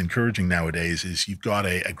things that's encouraging nowadays is you've got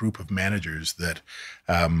a group of managers that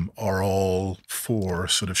are all for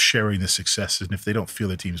sort of sharing the successes, and if they don't feel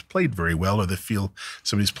their team's played very well, or they feel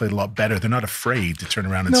somebody's played a lot better, they're not afraid to turn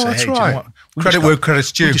around and say, "Hey, do you know what? Credit where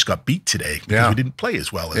credit's due. We just got beat today because we didn't play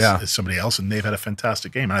as well as somebody else, and they've had a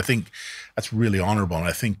fantastic game." And I think that's really honourable. And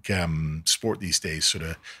I think sport these days sort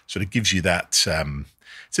of gives you that.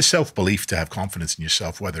 It's a self-belief to have confidence in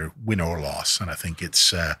yourself, whether win or loss. And I think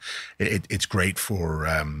it's great for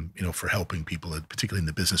for helping people, particularly in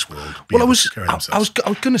the business world. Well, I was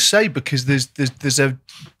going to say, because there's a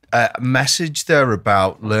message there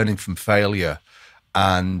about learning from failure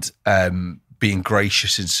and being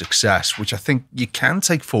gracious in success, which I think you can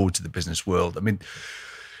take forward to the business world. I mean,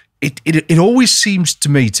 it always seems to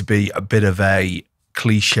me to be a bit of a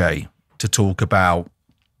cliche to talk about,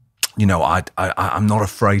 I'm not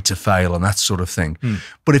afraid to fail and that sort of thing.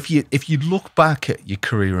 But if you look back at your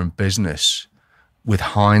career in business with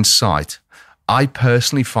hindsight, I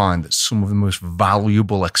personally find that some of the most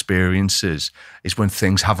valuable experiences is when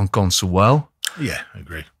things haven't gone so well. Yeah, I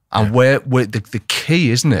agree. And where the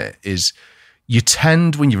key, isn't it, is you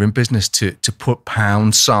tend, when you're in business, to put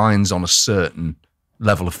pound signs on a certain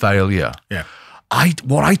level of failure. Yeah.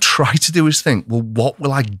 What I try to do is think, well, what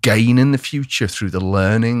will I gain in the future through the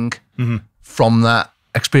learning from that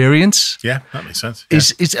experience? Yeah, that makes sense. Yeah.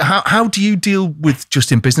 Is how do you deal with,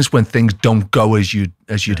 just in business, when things don't go as you'd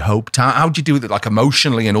hoped? How do you deal with it, like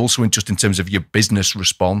emotionally, and also in terms of your business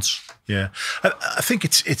response? Yeah, I think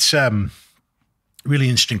it's really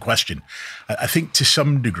interesting question. I think to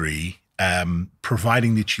some degree,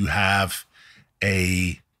 providing that you have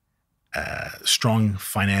a strong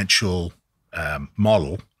financial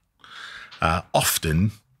model,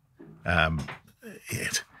 often I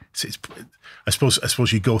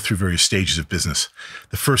suppose you go through various stages of business.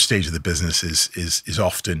 The first stage of the business is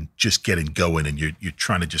often just getting going, and you're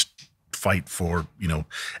trying to just fight for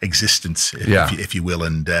existence, if you will,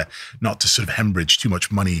 and not to sort of hemorrhage too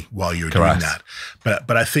much money while you're doing that.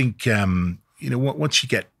 But I think once you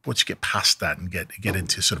get past that and get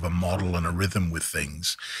into sort of a model and a rhythm with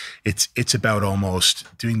things, it's about almost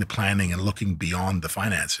doing the planning and looking beyond the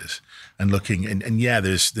finances and looking and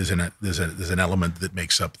there's an element that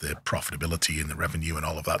makes up the profitability and the revenue and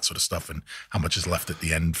all of that sort of stuff, and how much is left at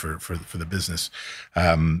the end for the business,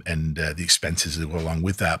 and the expenses that go along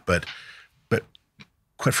with that. But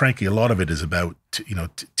quite frankly, a lot of it is about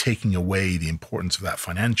taking away the importance of that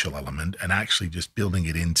financial element and actually just building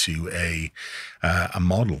it into a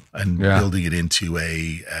model, and building it into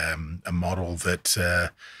a model that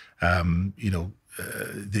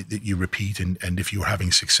that you repeat. And if you're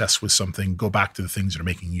having success with something, go back to the things that are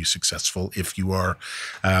making you successful. If you are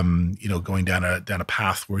going down a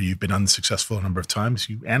path where you've been unsuccessful a number of times,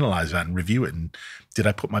 you analyze that and review it. And did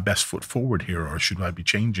I put my best foot forward here, or should I be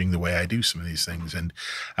changing the way I do some of these things? And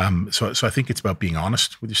so I think it's about being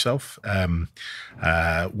honest with yourself. One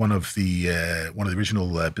of the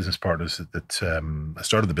original business partners that I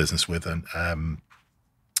started the business with, and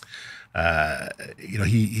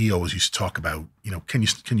he always used to talk about, can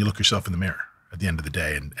you look yourself in the mirror at the end of the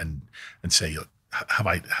day and say, have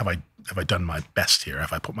I done my best here?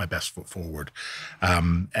 Have I put my best foot forward?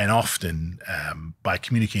 And often, by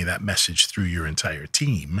communicating that message through your entire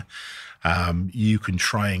team, you can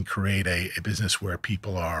try and create a business where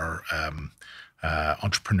people are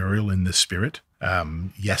entrepreneurial in this spirit.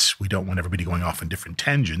 yes, we don't want everybody going off in different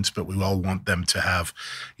tangents, but we all want them to have,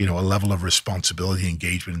 a level of responsibility,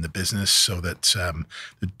 engagement in the business, so that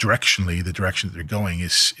the direction that they're going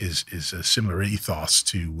is a similar ethos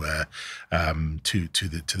to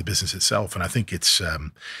the business itself. And I think it's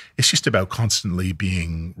just about constantly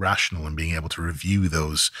being rational and being able to review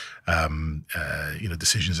those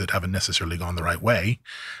decisions that haven't necessarily gone the right way,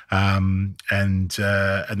 and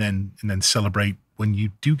then celebrate when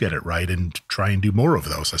you do get it right and try and do more of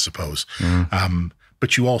those, I suppose.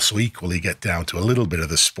 But you also equally get down to a little bit of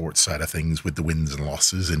the sports side of things with the wins and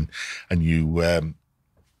losses, and you,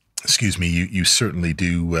 you certainly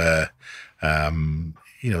do.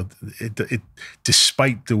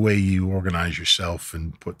 Despite the way you organize yourself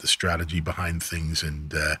and put the strategy behind things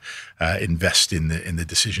and invest in the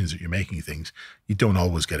decisions that you're making, things, you don't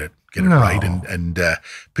always get it right, and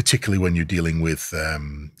particularly when you're dealing with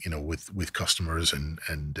with customers and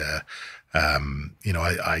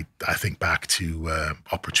I think back to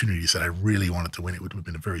opportunities that I really wanted to win. It would have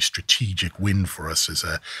been a very strategic win for us as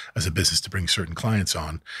a business to bring certain clients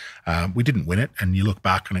on. We didn't win it, and you look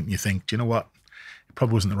back on it and you think, do you know what? It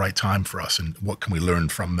probably wasn't the right time for us, and what can we learn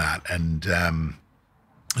from that? And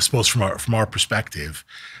I suppose from our perspective,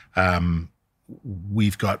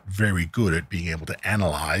 we've got very good at being able to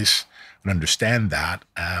analyze and understand that,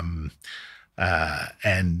 and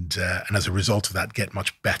as a result of that, get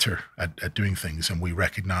much better at doing things. And we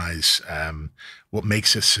recognize what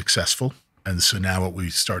makes us successful. And so now what we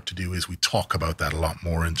start to do is we talk about that a lot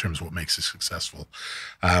more in terms of what makes us successful.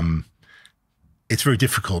 It's very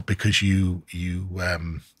difficult because you're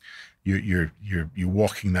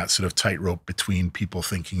walking that sort of tightrope between people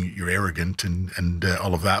thinking you're arrogant and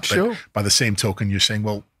all of that. Sure. But by the same token, you're saying,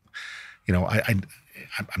 well, I'm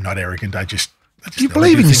not arrogant. I just you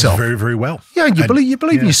believe in yourself very, very well. Yeah, you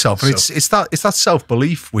believe in yourself, and it's that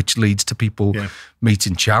self-belief which leads to people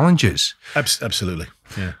meeting challenges. Absolutely.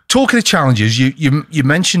 Yeah. Talking of challenges, you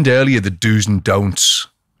mentioned earlier the do's and don'ts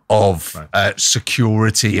of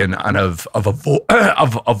security and of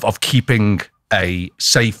keeping a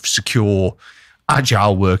safe, secure,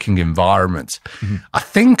 agile working environment. Mm-hmm. I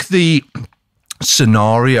think the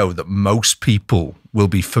scenario that most people will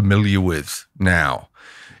be familiar with now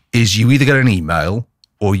is you either get an email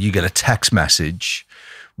or you get a text message,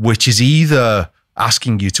 which is either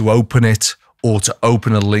asking you to open it or to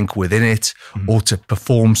open a link within it, or to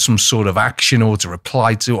perform some sort of action, or to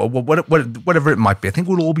reply to, or whatever it might be. I think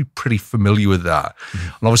we'll all be pretty familiar with that. Mm-hmm.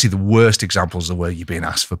 And obviously the worst examples are where you're being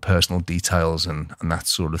asked for personal details and that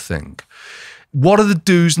sort of thing. What are the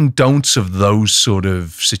do's and don'ts of those sort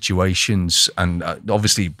of situations? And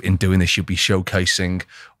obviously in doing this, you'll be showcasing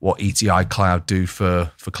what etiCloud do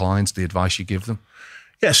for clients, the advice you give them.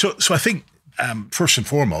 Yeah, so I think first and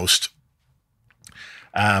foremost,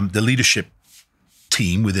 the leadership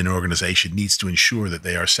team within an organization needs to ensure that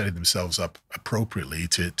they are setting themselves up appropriately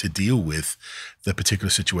to deal with the particular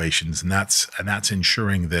situations, and that's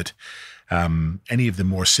ensuring that any of the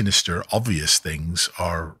more sinister, obvious things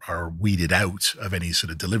are weeded out of any sort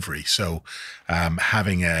of delivery. So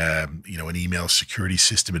having an email security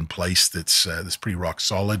system in place that's pretty rock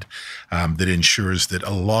solid, that ensures that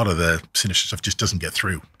a lot of the sinister stuff just doesn't get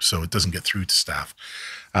through. So it doesn't get through to staff.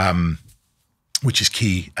 Which is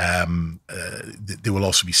key. There will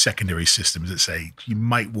also be secondary systems that say you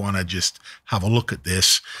might want to just have a look at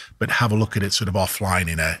this, but have a look at it sort of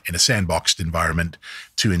offline in a sandboxed environment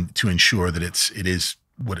to ensure that it is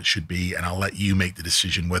what it should be. And I'll let you make the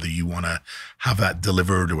decision whether you want to have that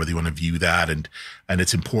delivered or whether you want to view that. And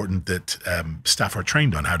it's important that staff are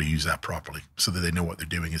trained on how to use that properly so that they know what they're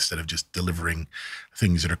doing instead of just delivering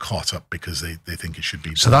things that are caught up because they think it should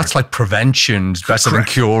be. So that's like prevention better than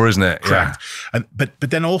cure, isn't it? Correct. Yeah. But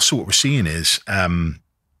then also what we're seeing is,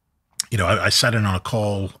 I sat in on a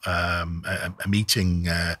call, a meeting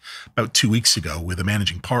about 2 weeks ago with a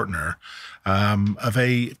managing partner of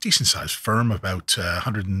a decent sized firm, about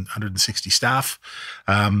 160 staff,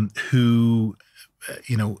 who,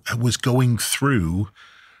 was going through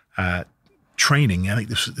training. I think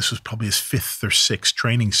this was probably his 5th or 6th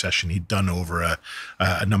training session he'd done over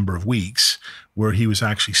a number of weeks, where he was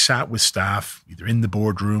actually sat with staff either in the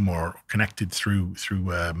boardroom or connected through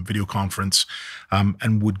video conference,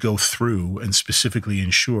 and would go through and specifically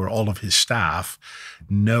ensure all of his staff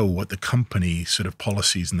know what the company sort of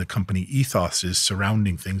policies and the company ethos is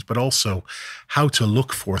surrounding things, but also how to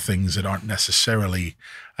look for things that aren't necessarily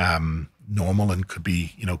normal and could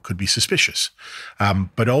be suspicious.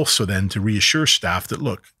 But also then to reassure staff that,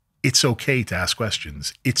 look, it's okay to ask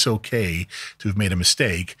questions. It's okay to have made a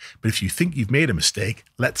mistake. But if you think you've made a mistake,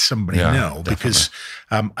 let somebody know. Definitely. Because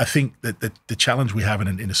I think that the challenge we have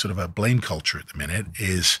in a sort of a blame culture at the minute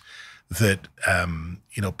is that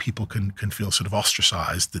people can feel sort of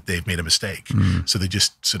ostracized that they've made a mistake. So they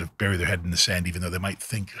just sort of bury their head in the sand, even though they might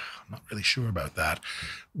think, I'm not really sure about that.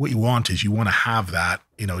 What you want is you want to have that,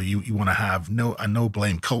 you want to have a no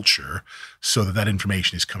blame culture so that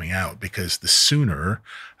information is coming out, because the sooner,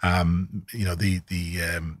 the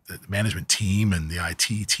management team and the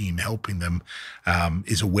IT team helping them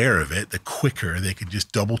is aware of it, the quicker they can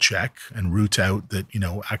just double check and root out that,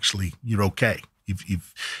 actually you're okay.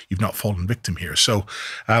 You've not fallen victim here. So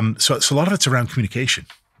a lot of it's around communication,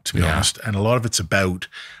 to be honest, and a lot of it's about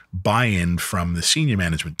buy-in from the senior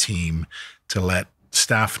management team to let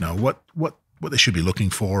staff know what they should be looking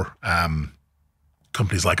for.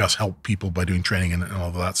 Companies like us help people by doing training and all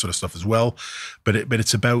of that sort of stuff as well. But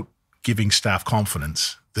it's about giving staff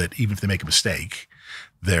confidence that even if they make a mistake,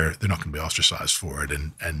 they're not going to be ostracized for it,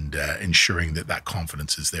 and ensuring that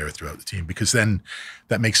confidence is there throughout the team, because then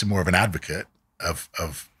that makes them more of an advocate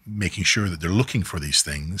of making sure that they're looking for these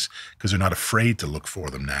things, because they're not afraid to look for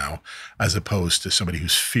them now, as opposed to somebody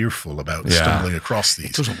who's fearful about stumbling across these.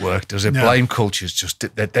 It doesn't work, does it? No. Blame culture is just,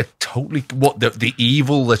 they're totally, what the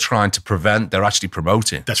evil they're trying to prevent, they're actually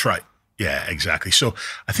promoting. That's right. Yeah, exactly. So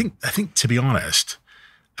I think to be honest,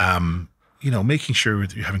 making sure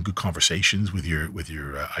that you're having good conversations with your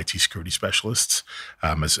IT security specialists,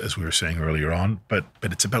 as we were saying earlier on. But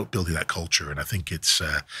it's about building that culture, and I think it's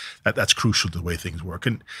that's crucial to the way things work,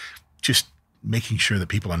 and just making sure that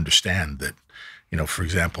people understand that. For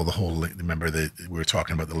example, remember we were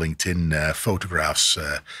talking about the LinkedIn photographs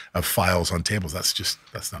of files on tables.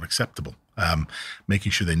 That's not acceptable.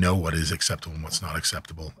 Making sure they know what is acceptable and what's not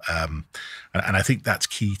acceptable, and I think that's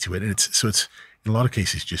key to it. And it's in a lot of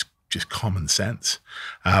cases just common sense.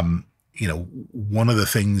 One of the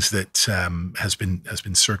things that has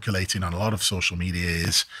been circulating on a lot of social media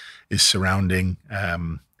is surrounding,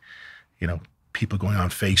 people going on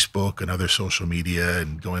Facebook and other social media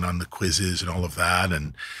and going on the quizzes and all of that,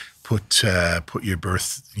 and put your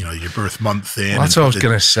birth month in. Well, that's what I was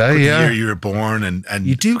going to say. The year you were born, and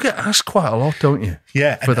you do get asked quite a lot, don't you?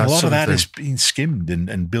 Yeah, and a lot of that is being skimmed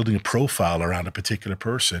and building a profile around a particular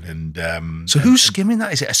person. And so, who's skimming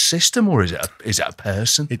that? Is it a system or is it a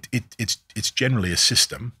person? It's generally a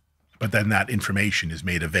system, but then that information is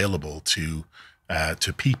made available to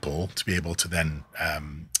people to be able to then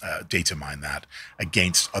data mine that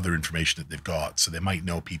against other information that they've got. So they might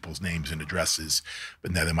know people's names and addresses,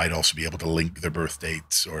 but now they might also be able to link their birth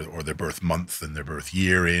dates or their birth month and their birth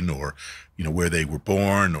year in, or where they were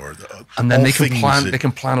born, and then they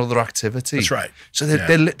can plan other activities. That's right. So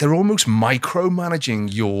they're almost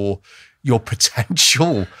micromanaging your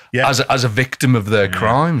potential as a victim of their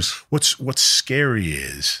crimes. What's scary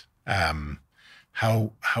is how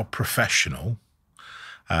professional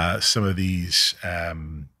some of these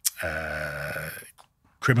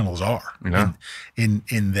criminals are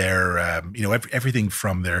in their everything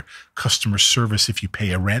from their customer service. If you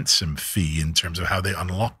pay a ransom fee, in terms of how they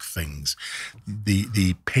unlock things,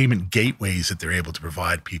 the payment gateways that they're able to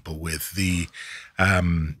provide people with, the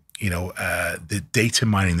data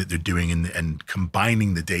mining that they're doing, and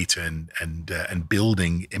combining the data and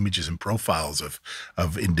building images and profiles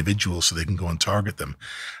of individuals so they can go and target them.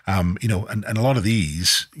 And a lot of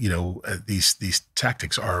these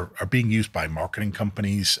tactics are being used by marketing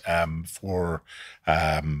companies for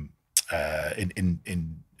in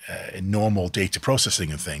normal data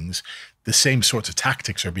processing of things. The same sorts of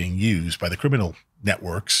tactics are being used by the criminal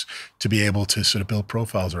networks to be able to sort of build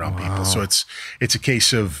profiles around people. So it's a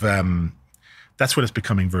case of that's when it's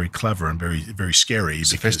becoming very clever and very, very scary.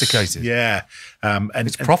 Sophisticated. And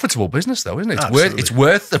it's profitable business, though, isn't it? It's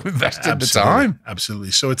worth the investing the time.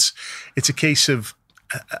 Absolutely. So it's a case of,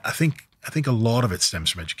 I think a lot of it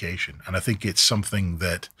stems from education, and I think it's something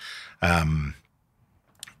that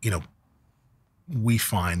we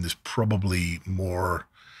find there's probably more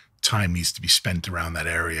time needs to be spent around that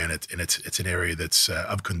area, and it's an area that's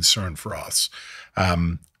of concern for us.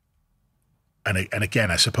 And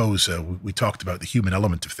again, I suppose we talked about the human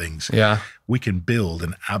element of things. Yeah, we can build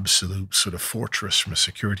an absolute sort of fortress from a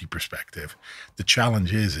security perspective. The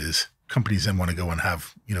challenge is companies then want to go and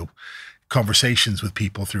have conversations with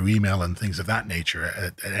people through email and things of that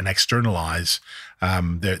nature, and externalize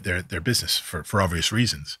their business for obvious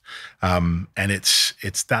reasons. And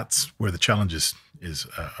that's where the challenges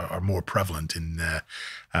are more prevalent in the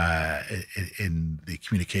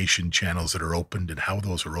communication channels that are opened and how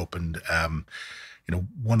those are opened.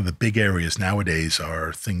 one of the big areas nowadays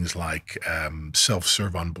are things like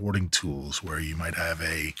self-serve onboarding tools, where you might have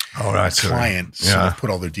a client sort of put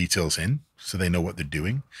all their details in, so they know what they're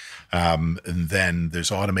doing. And then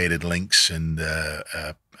there's automated links and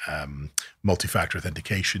multi-factor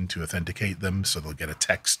authentication to authenticate them, so they'll get a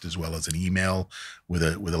text as well as an email with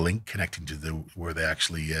a link connecting to where they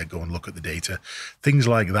actually go and look at the data. Things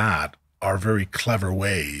like that are very clever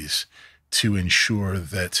ways to ensure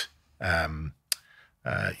that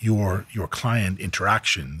your client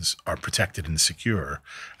interactions are protected and secure.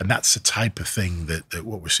 And that's the type of thing that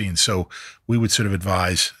what we're seeing. So we would sort of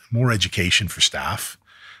advise more education for staff,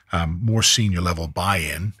 more senior level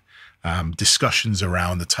buy-in, discussions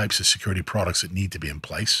around the types of security products that need to be in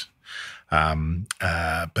place.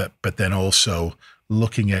 But then also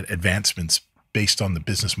looking at advancements based on the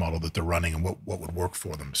business model that they're running and what would work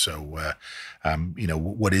for them. So,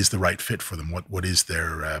 what is the right fit for them? What is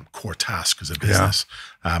their core task as a business?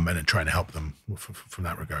 And then trying to help them from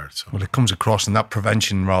that regard. So, well, it comes across in that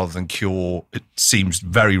prevention rather than cure. It seems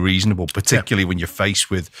very reasonable, particularly when you're faced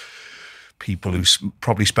with people who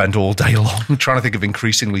probably spend all day long trying to think of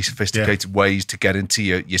increasingly sophisticated ways to get into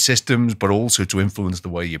your systems, but also to influence the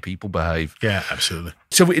way your people behave. Yeah, absolutely.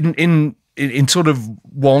 So in sort of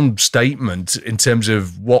one statement, in terms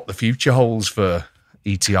of what the future holds for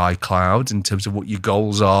etiCloud, in terms of what your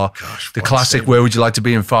goals are, the classic, where would you like to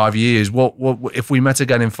be in 5 years? What if we met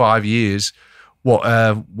again in 5 years? What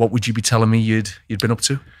would you be telling me you'd been up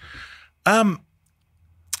to?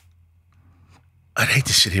 I'd hate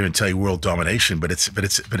to sit here and tell you world domination, but it's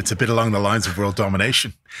a bit along the lines of world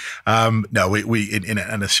domination. No, we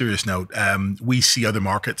on a serious note, we see other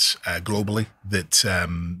markets globally that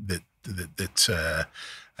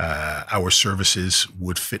our services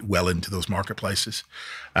would fit well into those marketplaces.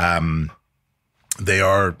 They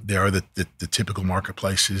are the typical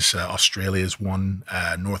marketplaces. Australia is one,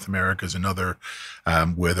 North America is another,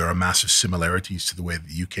 where there are massive similarities to the way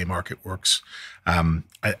the UK market works. I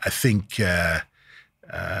think there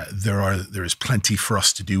is plenty for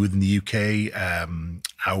us to do within the UK.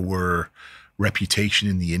 Our reputation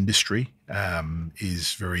in the industry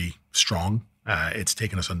is very strong. It's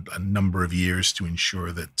taken us a number of years to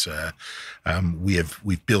ensure that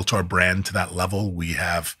we've built our brand to that level. We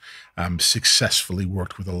have successfully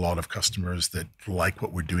worked with a lot of customers that like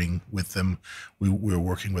what we're doing with them. We're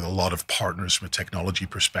working with a lot of partners from a technology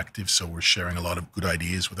perspective, so we're sharing a lot of good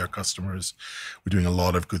ideas with our customers. We're doing a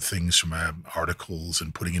lot of good things from articles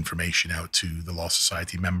and putting information out to the Law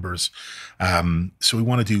Society members. So we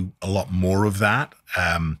want to do a lot more of that.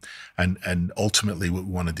 And ultimately what we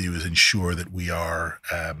want to do is ensure that we are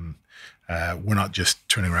we're not just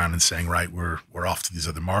turning around and saying, right, we're off to these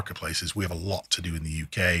other marketplaces. We have a lot to do in the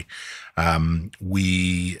UK.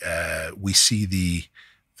 We see the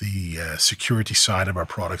security side of our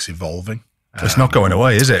products evolving. It's not going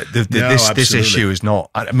away, is it? This issue is not.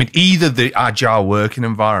 I mean, either the agile working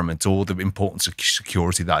environment or the importance of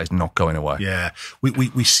security, that is not going away. Yeah,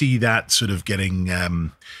 we see that sort of getting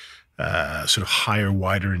sort of higher,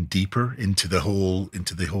 wider, and deeper into the whole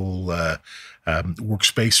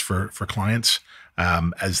workspace for clients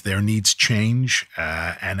as their needs change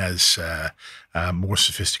and as more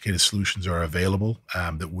sophisticated solutions are available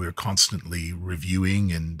that we're constantly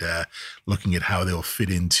reviewing and looking at how they'll fit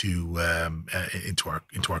into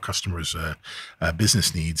our customers'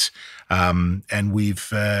 business needs. And we've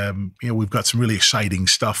got some really exciting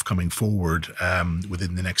stuff coming forward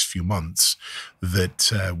within the next few months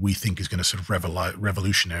that we think is going to sort of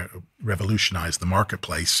revolutionize the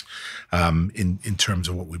marketplace in terms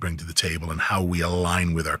of what we bring to the table and how we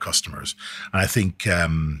align with our customers. And I think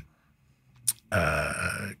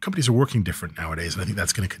companies are working different nowadays, and I think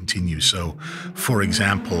that's going to continue. So, for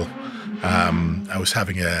example, I was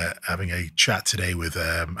having a chat today with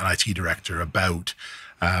an IT director about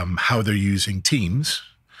how they're using Teams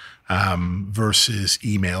versus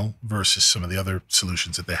email versus some of the other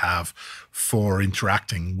solutions that they have for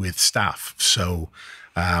interacting with staff. So,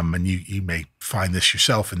 and you may find this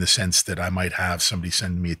yourself in the sense that I might have somebody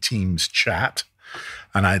send me a Teams chat,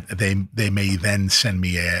 and they may then send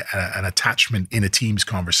me an attachment in a Teams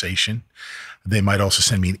conversation. They might also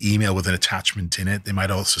send me an email with an attachment in it. They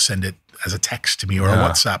might also send it as a text to me or a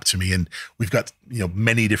WhatsApp to me. And we've got,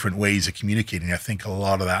 many different ways of communicating. I think a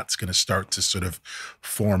lot of that's going to start to sort of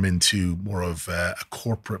form into more of a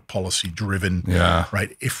corporate policy driven,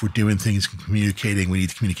 right? If we're doing things and communicating, we need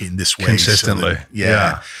to communicate in this way. Consistently.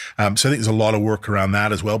 So I think there's a lot of work around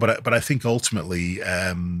that as well. But I think ultimately,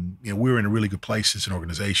 we're in a really good place as an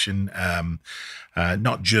organization.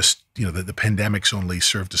 Not just, the pandemic's only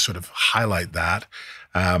served to sort of highlight that.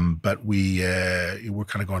 But we're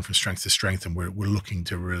kind of going from strength to strength, and we're looking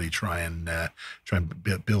to really try and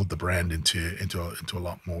build the brand into a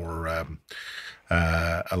lot more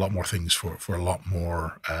things for a lot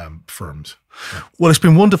more firms. Yeah. Well, it's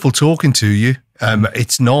been wonderful talking to you.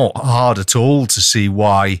 It's not hard at all to see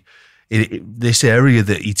why this area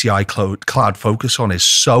that etiCloud focus on is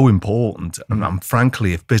so important. And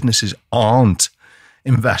frankly, if businesses aren't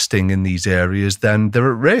investing in these areas, then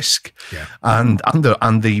they're at risk. Yeah.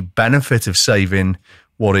 And the benefit of saving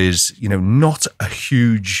what is, not a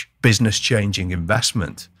huge business changing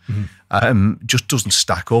investment just doesn't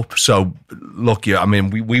stack up. So look,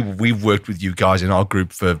 we've worked with you guys in our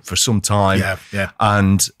group for some time. Yeah.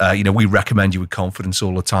 And we recommend you with confidence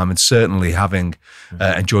all the time. And certainly having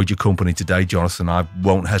enjoyed your company today, Jonathan, I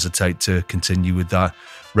won't hesitate to continue with that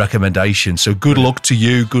recommendation. So good luck to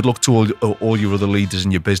you. Good luck to all your other leaders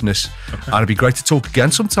in your business. Okay. And it'd be great to talk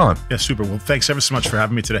again sometime. Yeah, super. Well, thanks ever so much for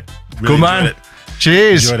having me today. Really good man. It.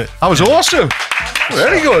 Cheers. Enjoyed it. That was awesome.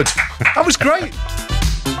 Very good. That was great.